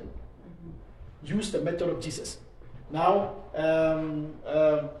 Encourage them. Use the method of Jesus. Now,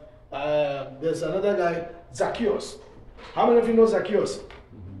 there's another guy, Zacchaeus. How many of you know Zacchaeus?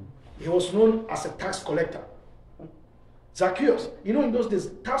 He was known as a tax collector. Zacchaeus, in those days,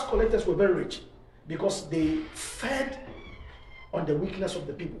 tax collectors were very rich because they fed on the weakness of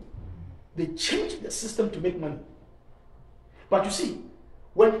the people. They changed the system to make money. But you see,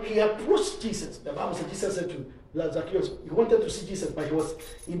 when he approached Jesus, the Bible said, Jesus said to Zacchaeus, he wanted to see Jesus, but he was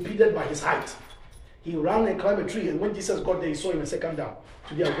impeded by his height. He ran and climbed a tree, and when Jesus got there, he saw him and said, come down.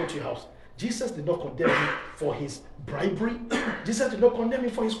 Today I'll go to your house. Jesus did not condemn him for his bribery. Jesus did not condemn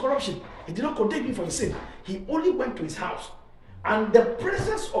him for his corruption. He did not condemn him for his sin. He only went to his house. And the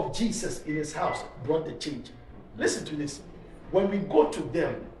presence of Jesus in his house brought the change. Listen to this. When we go to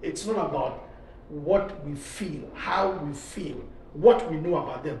them, it's not about what we feel, how we feel, what we know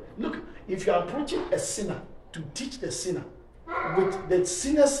about them. Look, if you are approaching a sinner to teach the sinner with the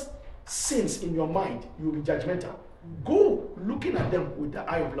sinner's sins in your mind, you will be judgmental. Go looking at them with the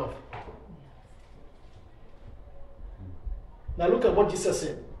eye of love. Now look at what Jesus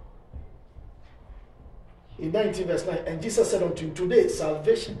said. In 19 verse 9, and Jesus said unto him, today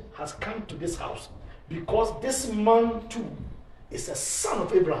salvation has come to this house, because this man too is a son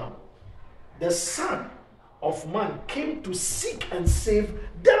of Abraham. The Son of Man came to seek and save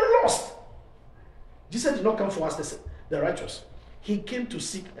the lost. Jesus did not come for us, the righteous. He came to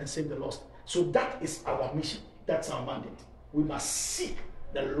seek and save the lost. So that is our mission. That's our mandate. We must seek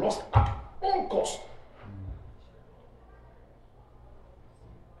the lost at all costs.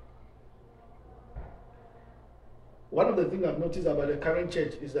 One of the things I've noticed about the current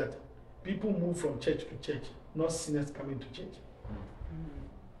church is that people move from church to church, not sinners coming to church.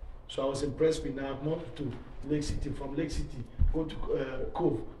 So I was impressed with now I've moved to Lake City, from Lake City, go to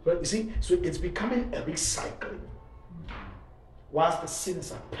Cove. But you see, so it's becoming a recycling. Whilst the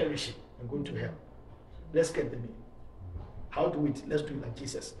sinners are perishing and going to hell, let's get them in. How do we? Let's do it like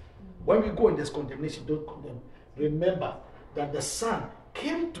Jesus. When we go and there's condemnation, don't condemn. Remember that the Son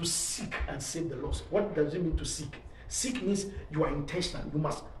came to seek and save the lost. What does it mean to seek? Seek means you are intentional. You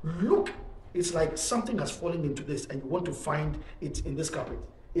must look. It's like something has fallen into this and you want to find it in this carpet.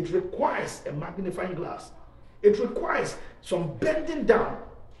 It requires a magnifying glass. It requires some bending down.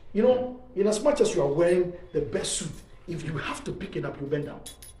 In as much as you are wearing the best suit, if you have to pick it up, you bend down.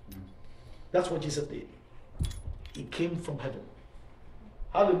 That's what Jesus did. He came from heaven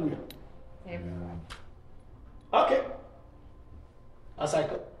Hallelujah. Amen. Okay. As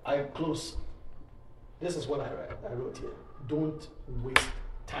I close, this is what I wrote here. Don't waste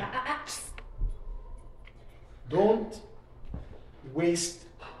time. Don't waste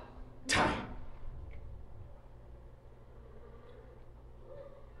time.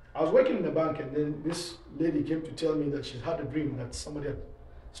 I was working in the bank, and then this lady came to tell me that she had a dream that somebody had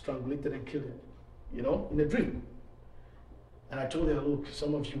strangulated and killed her, you know, in a dream. And I told her, look,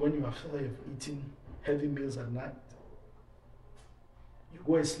 some of you, when you have eaten heavy meals at night, you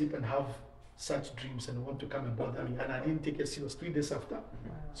go and sleep and have such dreams and want to come and bother me. And I didn't take it serious. 3 days after,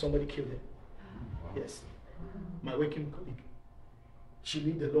 somebody killed her. Yes. My working colleague. She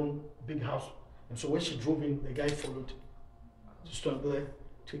lived alone, big house. And so when she drove in, the guy followed to strangle her,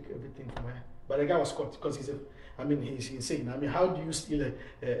 took everything from her. But the guy was caught because he's insane. I mean, how do you steal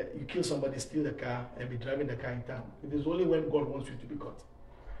you kill somebody, steal a car, and be driving the car in town? It is only when God wants you to be caught.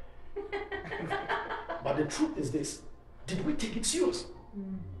 But the truth is this: did we take it serious?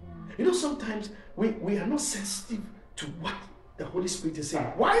 You know, sometimes we are not sensitive to what the Holy Spirit is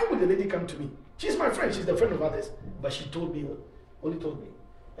saying. Why would the lady come to me? She's my friend, she's the friend of others. But she told me, only told me.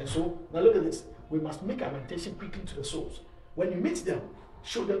 And so, now look at this. We must make our intention quickly to the souls. When you meet them,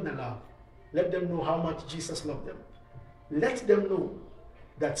 show them the love. Let them know how much Jesus loved them. Let them know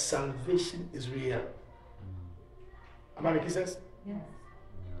that salvation is real. Am I making sense? Yes.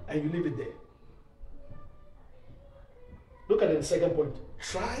 And you leave it there. Look at the second point.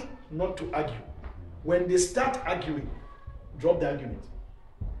 Try not to argue. When they start arguing, drop the argument.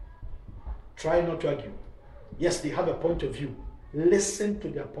 Try not to argue. Yes, they have a point of view. Listen to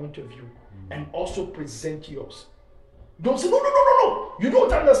their point of view and also present yours. Don't say, no. You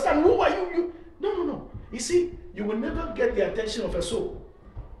don't understand. Who are you? No. You see, you will never get the attention of a soul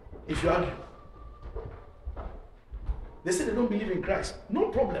if you argue. They say they don't believe in Christ. No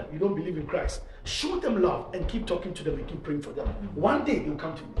problem. You don't believe in Christ. Show them love and keep talking to them and keep praying for them. One day they'll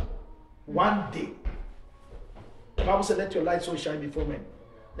come to you. One day. The Bible said, let your light so shine before men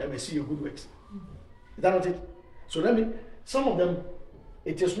that may see your good works. Is that not it? So some of them,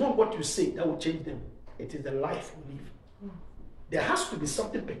 it is not what you say that will change them. It is the life you live. There has to be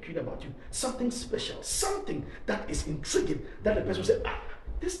something peculiar about you, something special, something that is intriguing, that the person will say,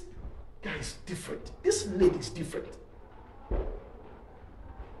 this guy is different. This lady is different.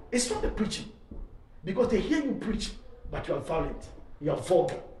 It's not the preaching. Because they hear you preach, but you are violent. You are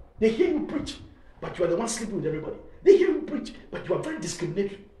vulgar. They hear you preach, but you are the one sleeping with everybody. They hear you preach, but you are very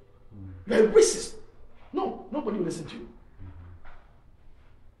discriminatory. You are a racist. No, nobody will listen to you.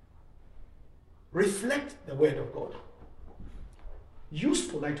 Reflect the word of God. Use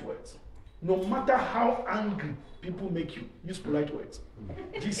polite words. No matter how angry people make you, use polite words.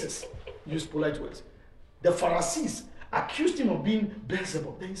 Jesus used polite words. The Pharisees accused him of being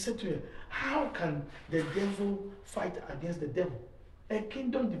Beelzebub. Then he said to him, how can the devil fight against the devil? A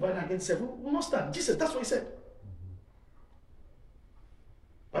kingdom divided against itself will not stand. Jesus, that's what he said.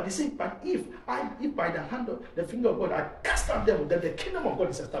 But he said, but if by the hand of the finger of God I cast out devil, then the kingdom of God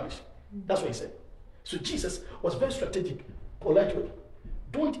is established. That's what he said. So Jesus was very strategic, polite way.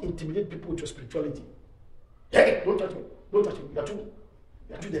 Don't intimidate people with your spirituality. Hey, don't touch me. Don't touch me.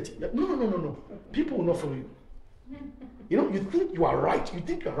 You're too dirty. No. People will not follow you. You know, you think you are right. You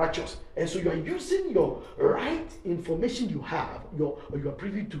think you are righteous. And so you are using your right information you have, or you are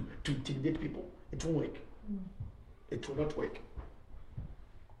privy to intimidate people. It won't work. It will not work.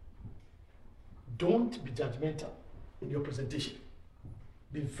 Don't be judgmental in your presentation.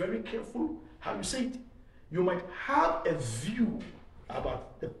 Be very careful how you say it. You might have a view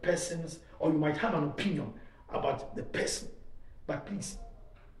about the person's, or you might have an opinion about the person. But please,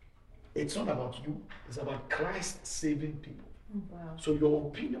 it's not about you. It's about Christ saving people. Wow. So your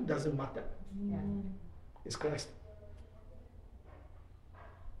opinion doesn't matter. Yeah. It's Christ.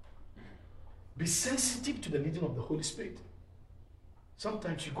 Be sensitive to the leading of the Holy Spirit.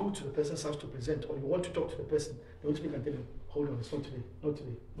 Sometimes you go to the person's house to present, or you want to talk to the person. The Holy Spirit can tell you, hold on, it's not today, not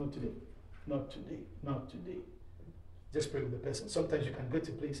today, not today, not today, not today. Just pray with the person. Sometimes you can get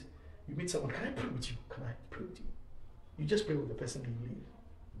to a place, you meet someone, can I pray with you? Can I pray with you? You just pray with the person and you leave.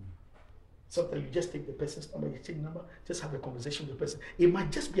 Sometimes you just take the person's number, you take the number, just have a conversation with the person. It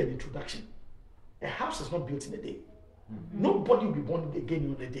might just be an introduction. A house is not built in a day. Nobody will be born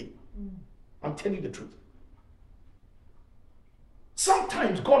again in a day. I'm telling you the truth.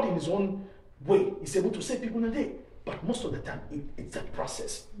 Sometimes God in his own way is able to save people in a day. But most of the time, it's a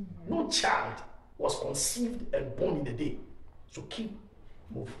process. No child was conceived and born in a day. So keep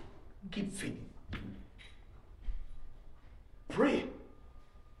moving. Keep feeding. Pray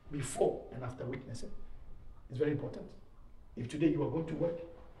before and after witnessing. It's very important. If today you are going to work,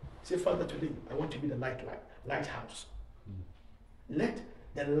 say, Father, today I want to be the lighthouse. Let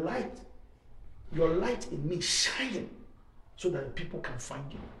the light, your light in me shine so that people can find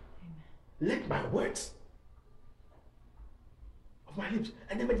you. Let my words of my lips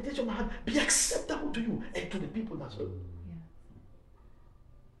and the meditation of my heart be acceptable to you and to the people as well.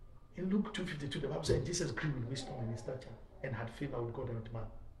 In Luke 2:52, the Bible said Jesus grew in wisdom and in stature and had favor with God and with man.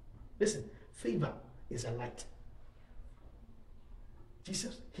 Listen, favor is a light.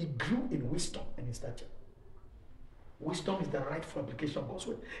 Jesus, he grew in wisdom and in stature. Wisdom is the rightful application of God's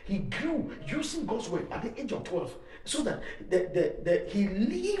word. He grew using God's word at the age of 12 so that he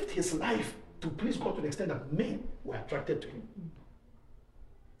lived his life to please God to the extent that men were attracted to him.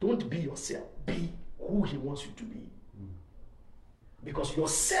 Don't be yourself. Be who he wants you to be. Because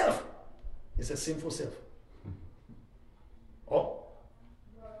yourself is a sinful self. Oh.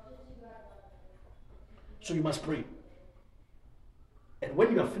 So you must pray. And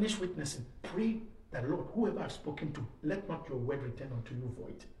when you are finished witnessing, pray that, Lord, whoever I've spoken to, let not your word return unto you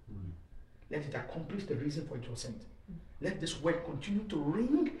void. Let it accomplish the reason for it was sent. Let this word continue to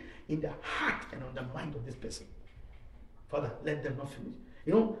ring in the heart and on the mind of this person. Father, let them not finish.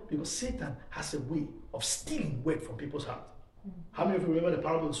 You know, because Satan has a way of stealing word from people's heart. How many of you remember the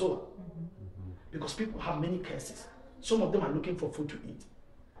parable of the sower? Because people have many curses. Some of them are looking for food to eat.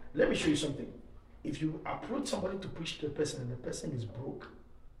 Let me show you something. If you approach somebody to preach to a person and the person is broke,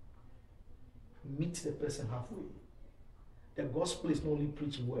 meet the person halfway. The gospel is not only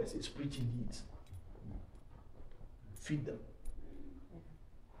preaching words, it's preaching deeds. Feed them.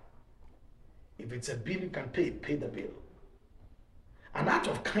 If it's a bill you can pay, pay the bill. An act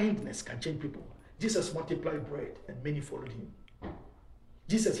of kindness can change people. Jesus multiplied bread and many followed him.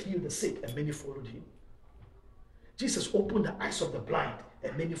 Jesus healed the sick and many followed him. Jesus opened the eyes of the blind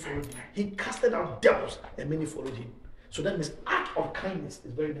and many followed him. He casted out devils and many followed him. So that means act of kindness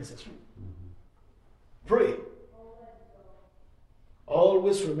is very necessary. Pray.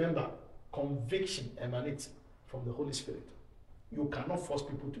 Always remember, conviction emanates from the Holy Spirit. You cannot force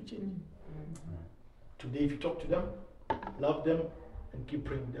people to change. Today, if you talk to them, love them, and keep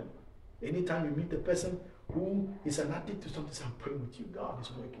praying with them. Anytime you meet the person who is an addict to something, say, I'm praying with you. God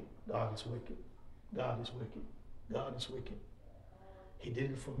is working. God is working. God is working. God is working. He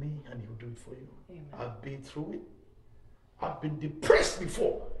did it for me and he'll do it for you. Amen. I've been through it. I've been depressed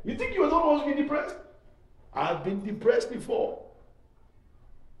before. You think you were the one who's been depressed? I've been depressed before.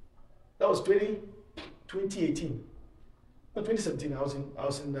 That was 2018. No, 2017. I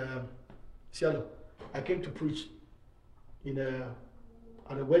was in Seattle. I came to preach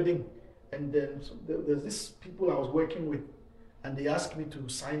at a wedding, and then there's this people I was working with, and they asked me to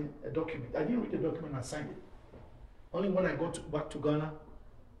sign a document. I didn't read the document, I signed it. Only when I got back to Ghana,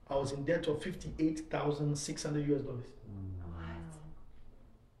 I was in debt of $58,600 US. Wow.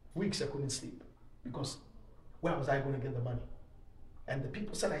 Weeks I couldn't sleep because where was I going to get the money? And the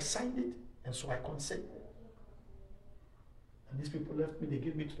people said I signed it, and so I consented. And these people left me, they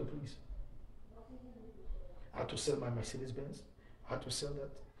gave me to the police. I had to sell my Mercedes Benz. I had to sell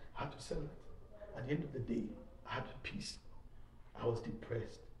that. I had to sell that. At the end of the day, I had peace. I was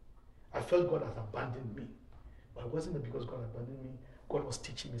depressed. I felt God has abandoned me. But it wasn't because God abandoned me. God was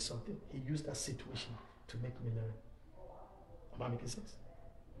teaching me something. He used that situation to make me learn. Am I making sense?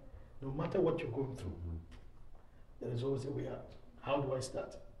 No matter what you're going through, there is always a way out. How do I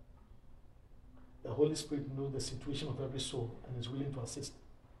start? The Holy Spirit knows the situation of every soul and is willing to assist.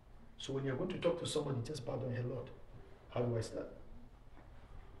 So when you're going to talk to somebody, just bow down, hey Lord, how do I start?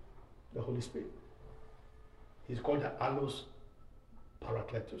 The Holy Spirit. He's called the Allos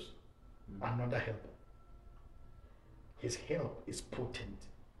Parakletos, another helper. His help is potent.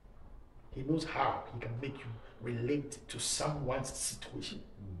 He knows how he can make you relate to someone's situation.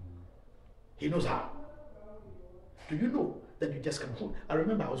 He knows how. Do you know that you just come home? I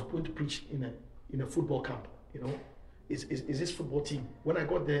remember I was going to preach in a football camp. You know, is this football team? When I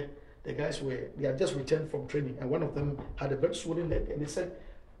got there, the guys they had just returned from training, and one of them had a very swollen leg, and they said,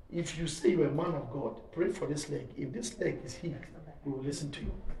 if you say you're a man of God, pray for this leg. If this leg is healed, we will listen to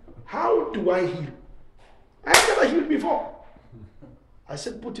you. How do I heal? I've never healed before. I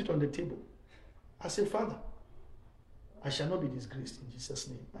said, put it on the table. I said, Father, I shall not be disgraced in Jesus'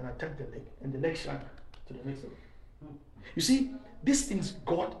 name. And I tapped the leg, and the leg shrank to the next level. You see, these things,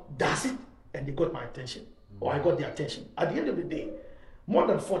 God does it, and they got my attention, or I got their attention. At the end of the day, more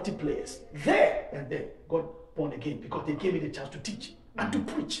than 40 players there and there got born again because they gave me the chance to teach and to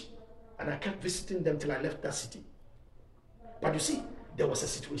preach. And I kept visiting them till I left that city. But you see, there was a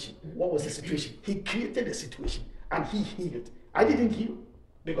situation. What was the situation? He created a situation and he healed. I didn't heal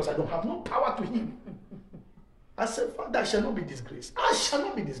because I don't have no power to heal. I said, Father, I shall not be disgraced. I shall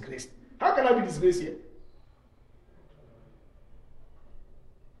not be disgraced. How can I be disgraced here?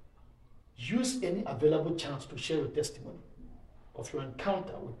 Use any available chance to share a testimony of your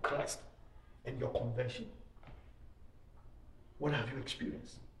encounter with Christ and your conversion. What have you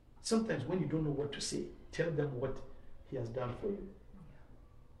experienced? Sometimes when you don't know what to say, tell them what he has done for you.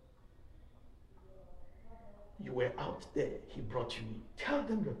 You were out there, he brought you in. Tell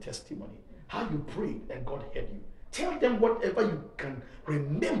them your testimony, how you prayed and God heard you. Tell them whatever you can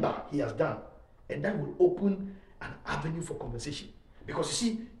remember he has done, and that will open an avenue for conversation. Because you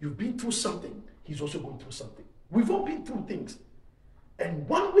see, you've been through something, he's also going through something. We've all been through things. And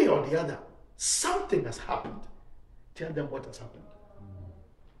one way or the other, something has happened. Tell them what has happened.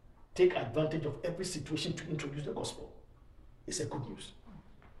 Take advantage of every situation to introduce the gospel. It's a good news.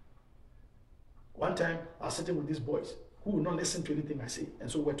 One time, I was sitting with these boys who will not listen to anything I say. And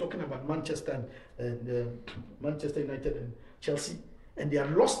so we're talking about Manchester and Manchester United and Chelsea. And they are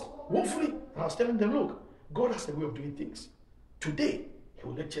lost woefully. I was telling them, look, God has a way of doing things. Today, he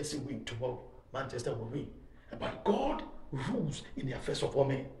will let Chelsea win. Tomorrow, Manchester will win. But God rules in the affairs of all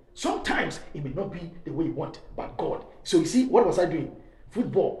men. Sometimes it may not be the way you want, but God. So you see, what was I doing?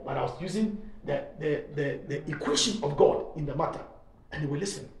 Football, but I was using the equation of God in the matter. And they were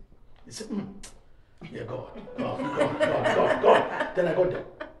listening. They said, yeah, God. Then I got them.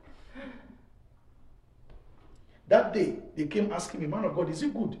 That day, they came asking me, man of God, is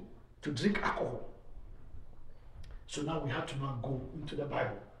it good to drink alcohol? So now we have to now go into the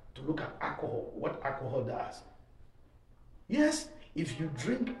Bible to look at alcohol, what alcohol does. Yes, if you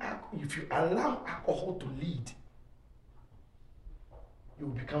allow alcohol to lead, you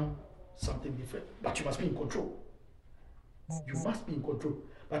will become something different. But you must be in control. You must be in control.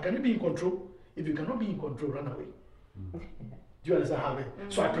 But can you be in control? If you cannot be in control, run away. Do you understand how?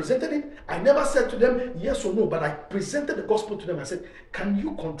 So I presented it. I never said to them yes or no, but I presented the gospel to them. I said, can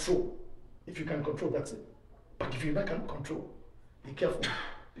you control? If you can control, that's it. But if you can't control, be careful,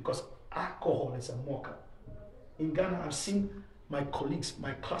 because alcohol is a mocker. In Ghana, I've seen my colleagues,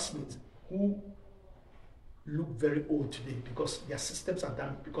 my classmates, who look very old today because their systems are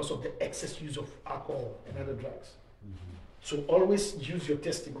damaged because of the excess use of alcohol and other drugs. So always use your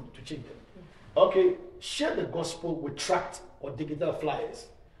testimony to change them. Okay, share the gospel with tract or digital flyers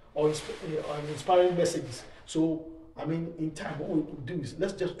or inspiring messages. So, I mean, in time, what we do is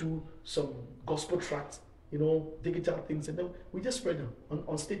let's just do some gospel tracts, digital things, and then we just spread them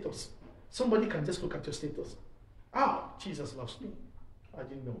on status. Somebody can just look at your status. Jesus loves me. I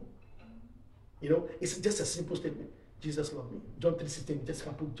didn't know. It's just a simple statement. Jesus loved me. John 3:16, just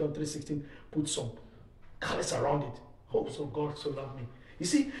can put John 3:16, put some colors around it. Oh, so God so loved me. You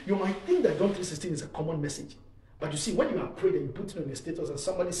see, you might think that John 3:16 is a common message. But you see, when you have prayed and you put it on your status and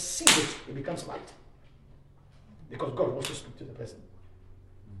somebody sees it, it becomes light. Because God wants to speak to the person.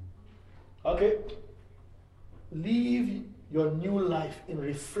 Okay? Live your new life in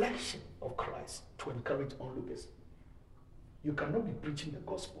reflection of Christ to encourage onlookers. You cannot be preaching the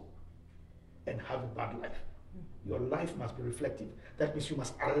gospel and have a bad life. Your life must be reflective. That means you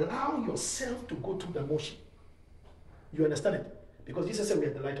must allow yourself to go through the motion. You understand it? Because Jesus said we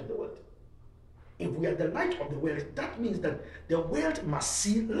are the light of the world. If we are the light of the world, that means that the world must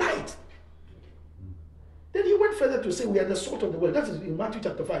see light. Then he went further to say we are the salt of the world. That is in Matthew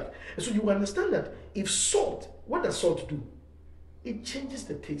chapter 5. And so you understand that if salt, what does salt do? It changes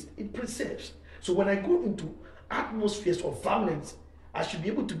the taste. It preserves. So when I go into atmospheres of violence, I should be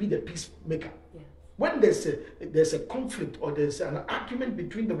able to be the peacemaker. Yeah. When there's a conflict or there's an argument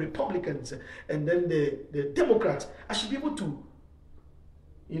between the Republicans and then the Democrats, I should be able to,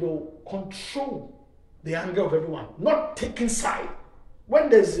 control the anger of everyone, not taking side. When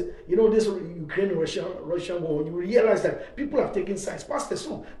there's, this Ukraine-Russian war, you realize that people have taken sides. Pastors,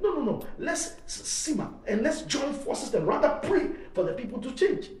 no. Let's simmer and let's join forces and rather pray for the people to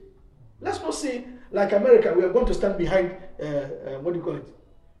change. Let's not say, like America, we are going to stand behind,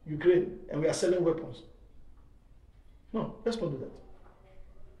 Ukraine, and we are selling weapons. No, let's not do that.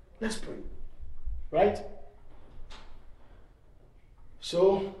 Let's pray. Right?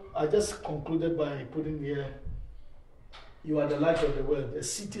 So, I just concluded by putting here, you are the light of the world, a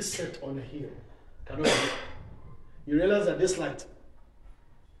city set on a hill. You realize that this light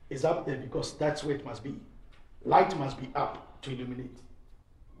is up there because that's where it must be. Light must be up to illuminate.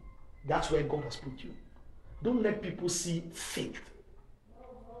 That's where God has put you. Don't let people see faith.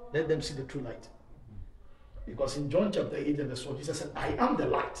 Let them see the true light. Because in John chapter 8 and verse 4, Jesus said, I am the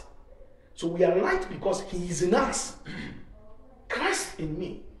light. So we are light because he is in us. Christ in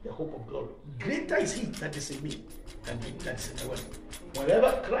me, the hope of glory. Greater is he that is in me than he that is in the world.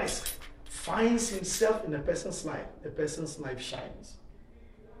 Wherever Christ finds himself in a person's life, the person's life shines.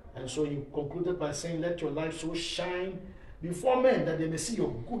 And so he concluded by saying, let your life so shine before men that they may see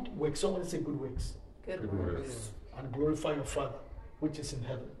your good works. Someone say good works. Good works. And glorify your Father, which is in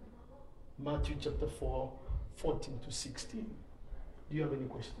heaven. Matthew chapter 4, 14 to 16. Do you have any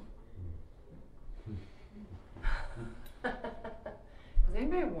question? Is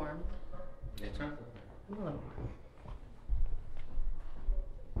anybody warm? Yeah, try.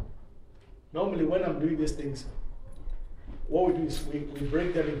 Normally, when I'm doing these things, what we do is we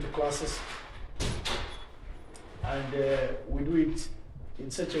break them into classes, and we do it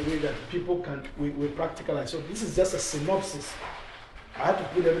in such a way that people can, we practicalize. So this is just a synopsis. I have to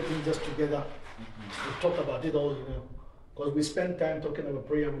put everything just together. We talk about it all, because we spend time talking about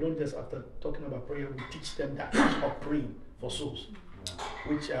prayer. We don't just, after talking about prayer, we teach them the art of praying for souls,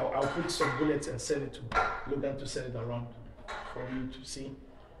 which I'll put some bullets and send it to Logan to send it around for you to see.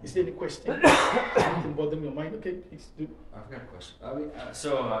 Is there any question? Something bothering your mind? Okay, please do. I've got a question.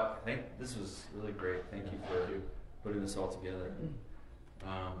 I think this was really great. Thank you for putting this all together.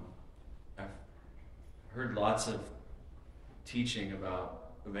 I've heard lots of teaching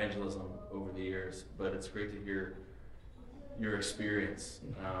about evangelism over the years, but it's great to hear your experience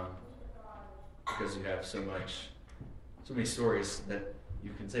because you have so many stories that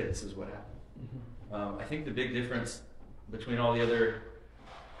you can say this is what happened. I think the big difference between all the other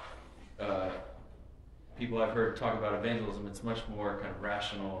people I've heard talk about evangelism, it's much more kind of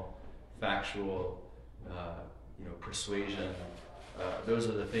rational, factual, persuasion. Those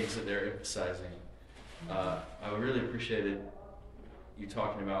are the things that they're emphasizing. I really appreciated you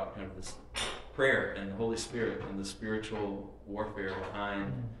talking about kind of this prayer and the Holy Spirit and the spiritual warfare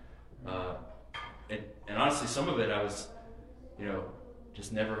behind. And honestly, some of it I was,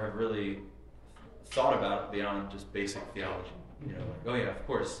 just never have really thought about beyond just basic theology. Oh yeah, of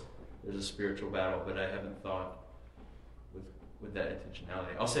course, there's a spiritual battle, but I haven't thought with that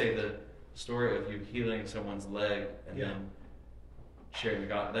intentionality. I'll say the story of you healing someone's leg and then sharing the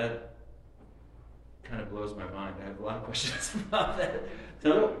God, that kind of blows my mind. I have a lot of questions about that.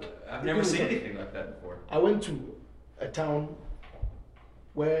 I've never seen anything like that before. I went to a town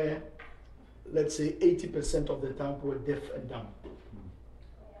where, let's say, 80% of the town were deaf and dumb.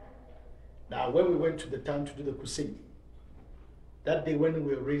 Now, when we went to the town to do the crusade, that day when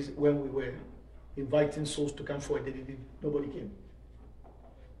we were inviting souls to come forward, nobody came.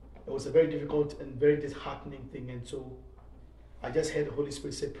 It was a very difficult and very disheartening thing, and so I just heard the Holy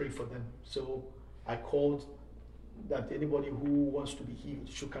Spirit say, pray for them. So I called that anybody who wants to be healed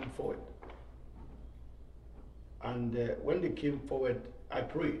should come forward. And when they came forward, I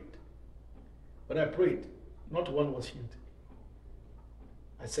prayed. When I prayed, not one was healed.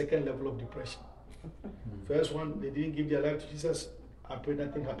 A second level of depression. First one, they didn't give their life to Jesus. I prayed,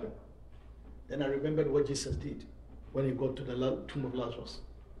 nothing happened. Then I remembered what Jesus did when he got to the tomb of Lazarus.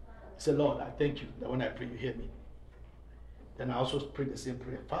 He said, Lord, I thank you that when I pray, you hear me. Then I also prayed the same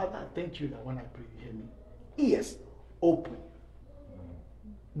prayer. Father, I thank you that when I pray, you hear me. Ears open.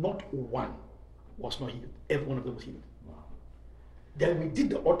 Not one was not healed. Every one of them was healed. Then we did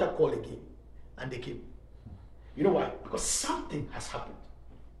the altar call again, and they came. You know why? Because something has happened.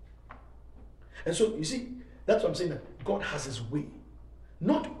 And so, you see, that's what I'm saying, that God has his way.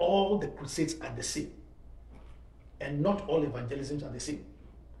 Not all the crusades are the same. And not all evangelisms are the same.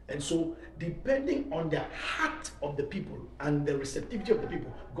 And so, depending on the heart of the people and the receptivity of the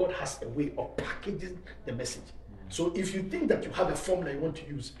people, God has a way of packaging the message. So if you think that you have a formula you want to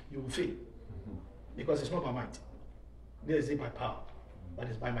use, you will fail. Because it's not by might. Neither is it by power, but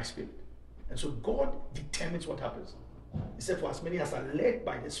it's by my spirit. And so God determines what happens. He said, for as many as are led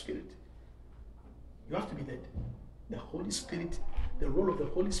by the Spirit, you have to be led. The Holy Spirit, the role of the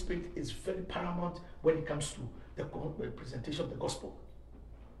Holy Spirit is very paramount when it comes to the presentation of the gospel.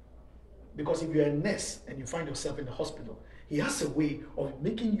 Because if you're a nurse and you find yourself in the hospital, he has a way of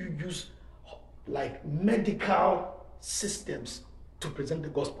making you use like medical systems to present the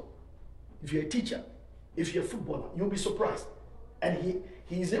gospel. If you're a teacher, if you're a footballer, you'll be surprised. And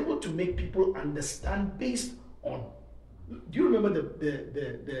he is able to make people understand based on. Do you remember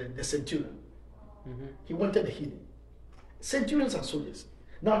the centurion? Mm-hmm. He wanted a healing. Centurions are soldiers.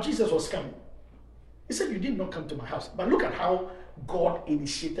 Now Jesus was coming. He said, you did not come to my house. But look at how God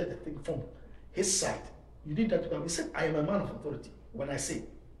initiated the thing from his side. You didn't have to come. He said, I am a man of authority. When I say,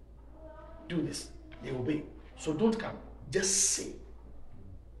 do this, they obey. So don't come. Just say.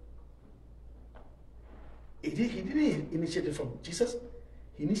 He didn't initiate it from Jesus.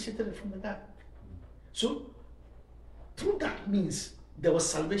 He initiated it from the guy. So, through that means there was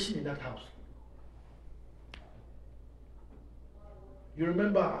salvation in that house. You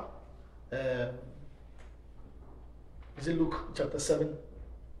remember is it Luke chapter 7?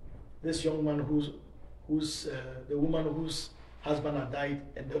 This young man who's the woman whose husband had died,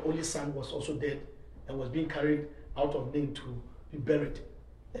 and the only son was also dead and was being carried out of Nain to be buried.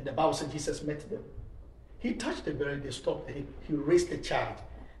 And the Bible said Jesus met them. He touched the burial, they stopped, and he raised the child.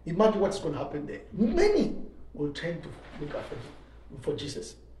 Imagine what's going to happen there. Many will turn to look after for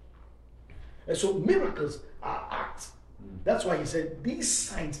Jesus. And so miracles are acts. That's why he said, these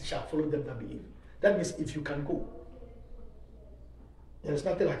signs shall follow them that believe. That means if you can go, there is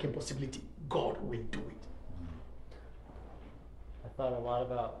nothing like impossibility. God will do it. I thought a lot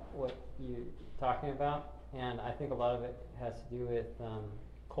about what you're talking about, and I think a lot of it has to do with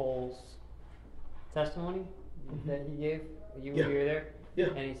Cole's testimony that he gave. You were there? Yeah.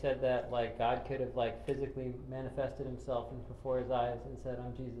 And he said that like God could have like physically manifested himself before his eyes and said,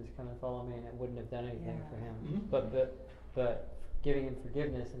 "I'm Jesus, come and follow me," and it wouldn't have done anything for him. But giving him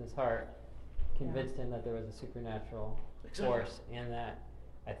forgiveness in his heart convinced him that there was a supernatural force, and that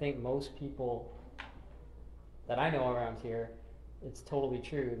I think most people that I know around here, it's totally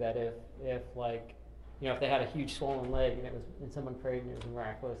true that if like, you know, if they had a huge swollen leg and someone prayed and it was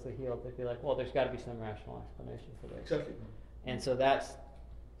miraculously healed, they'd be like, well, there's got to be some rational explanation for this. Exactly. And so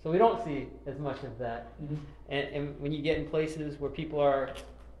we don't see as much of that. And when you get in places where people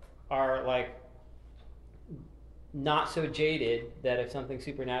are like not so jaded that if something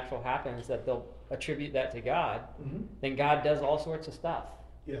supernatural happens that they'll attribute that to God, then God does all sorts of stuff.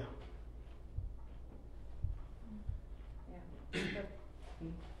 Yeah.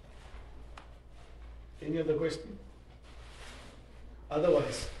 Any other question?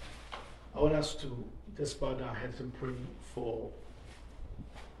 Otherwise, I want us to just bow our heads and pray for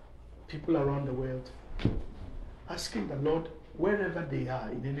people around the world, asking the Lord, wherever they are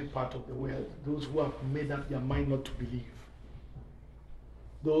in any part of the world, those who have made up their mind not to believe,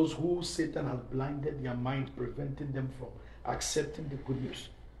 those who Satan has blinded their mind, preventing them from accepting the good news,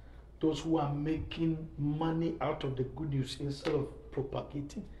 those who are making money out of the good news instead of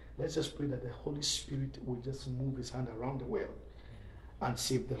propagating. Let's just pray that the Holy Spirit will just move his hand around the world and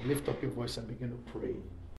save them. Lift up your voice and begin to pray.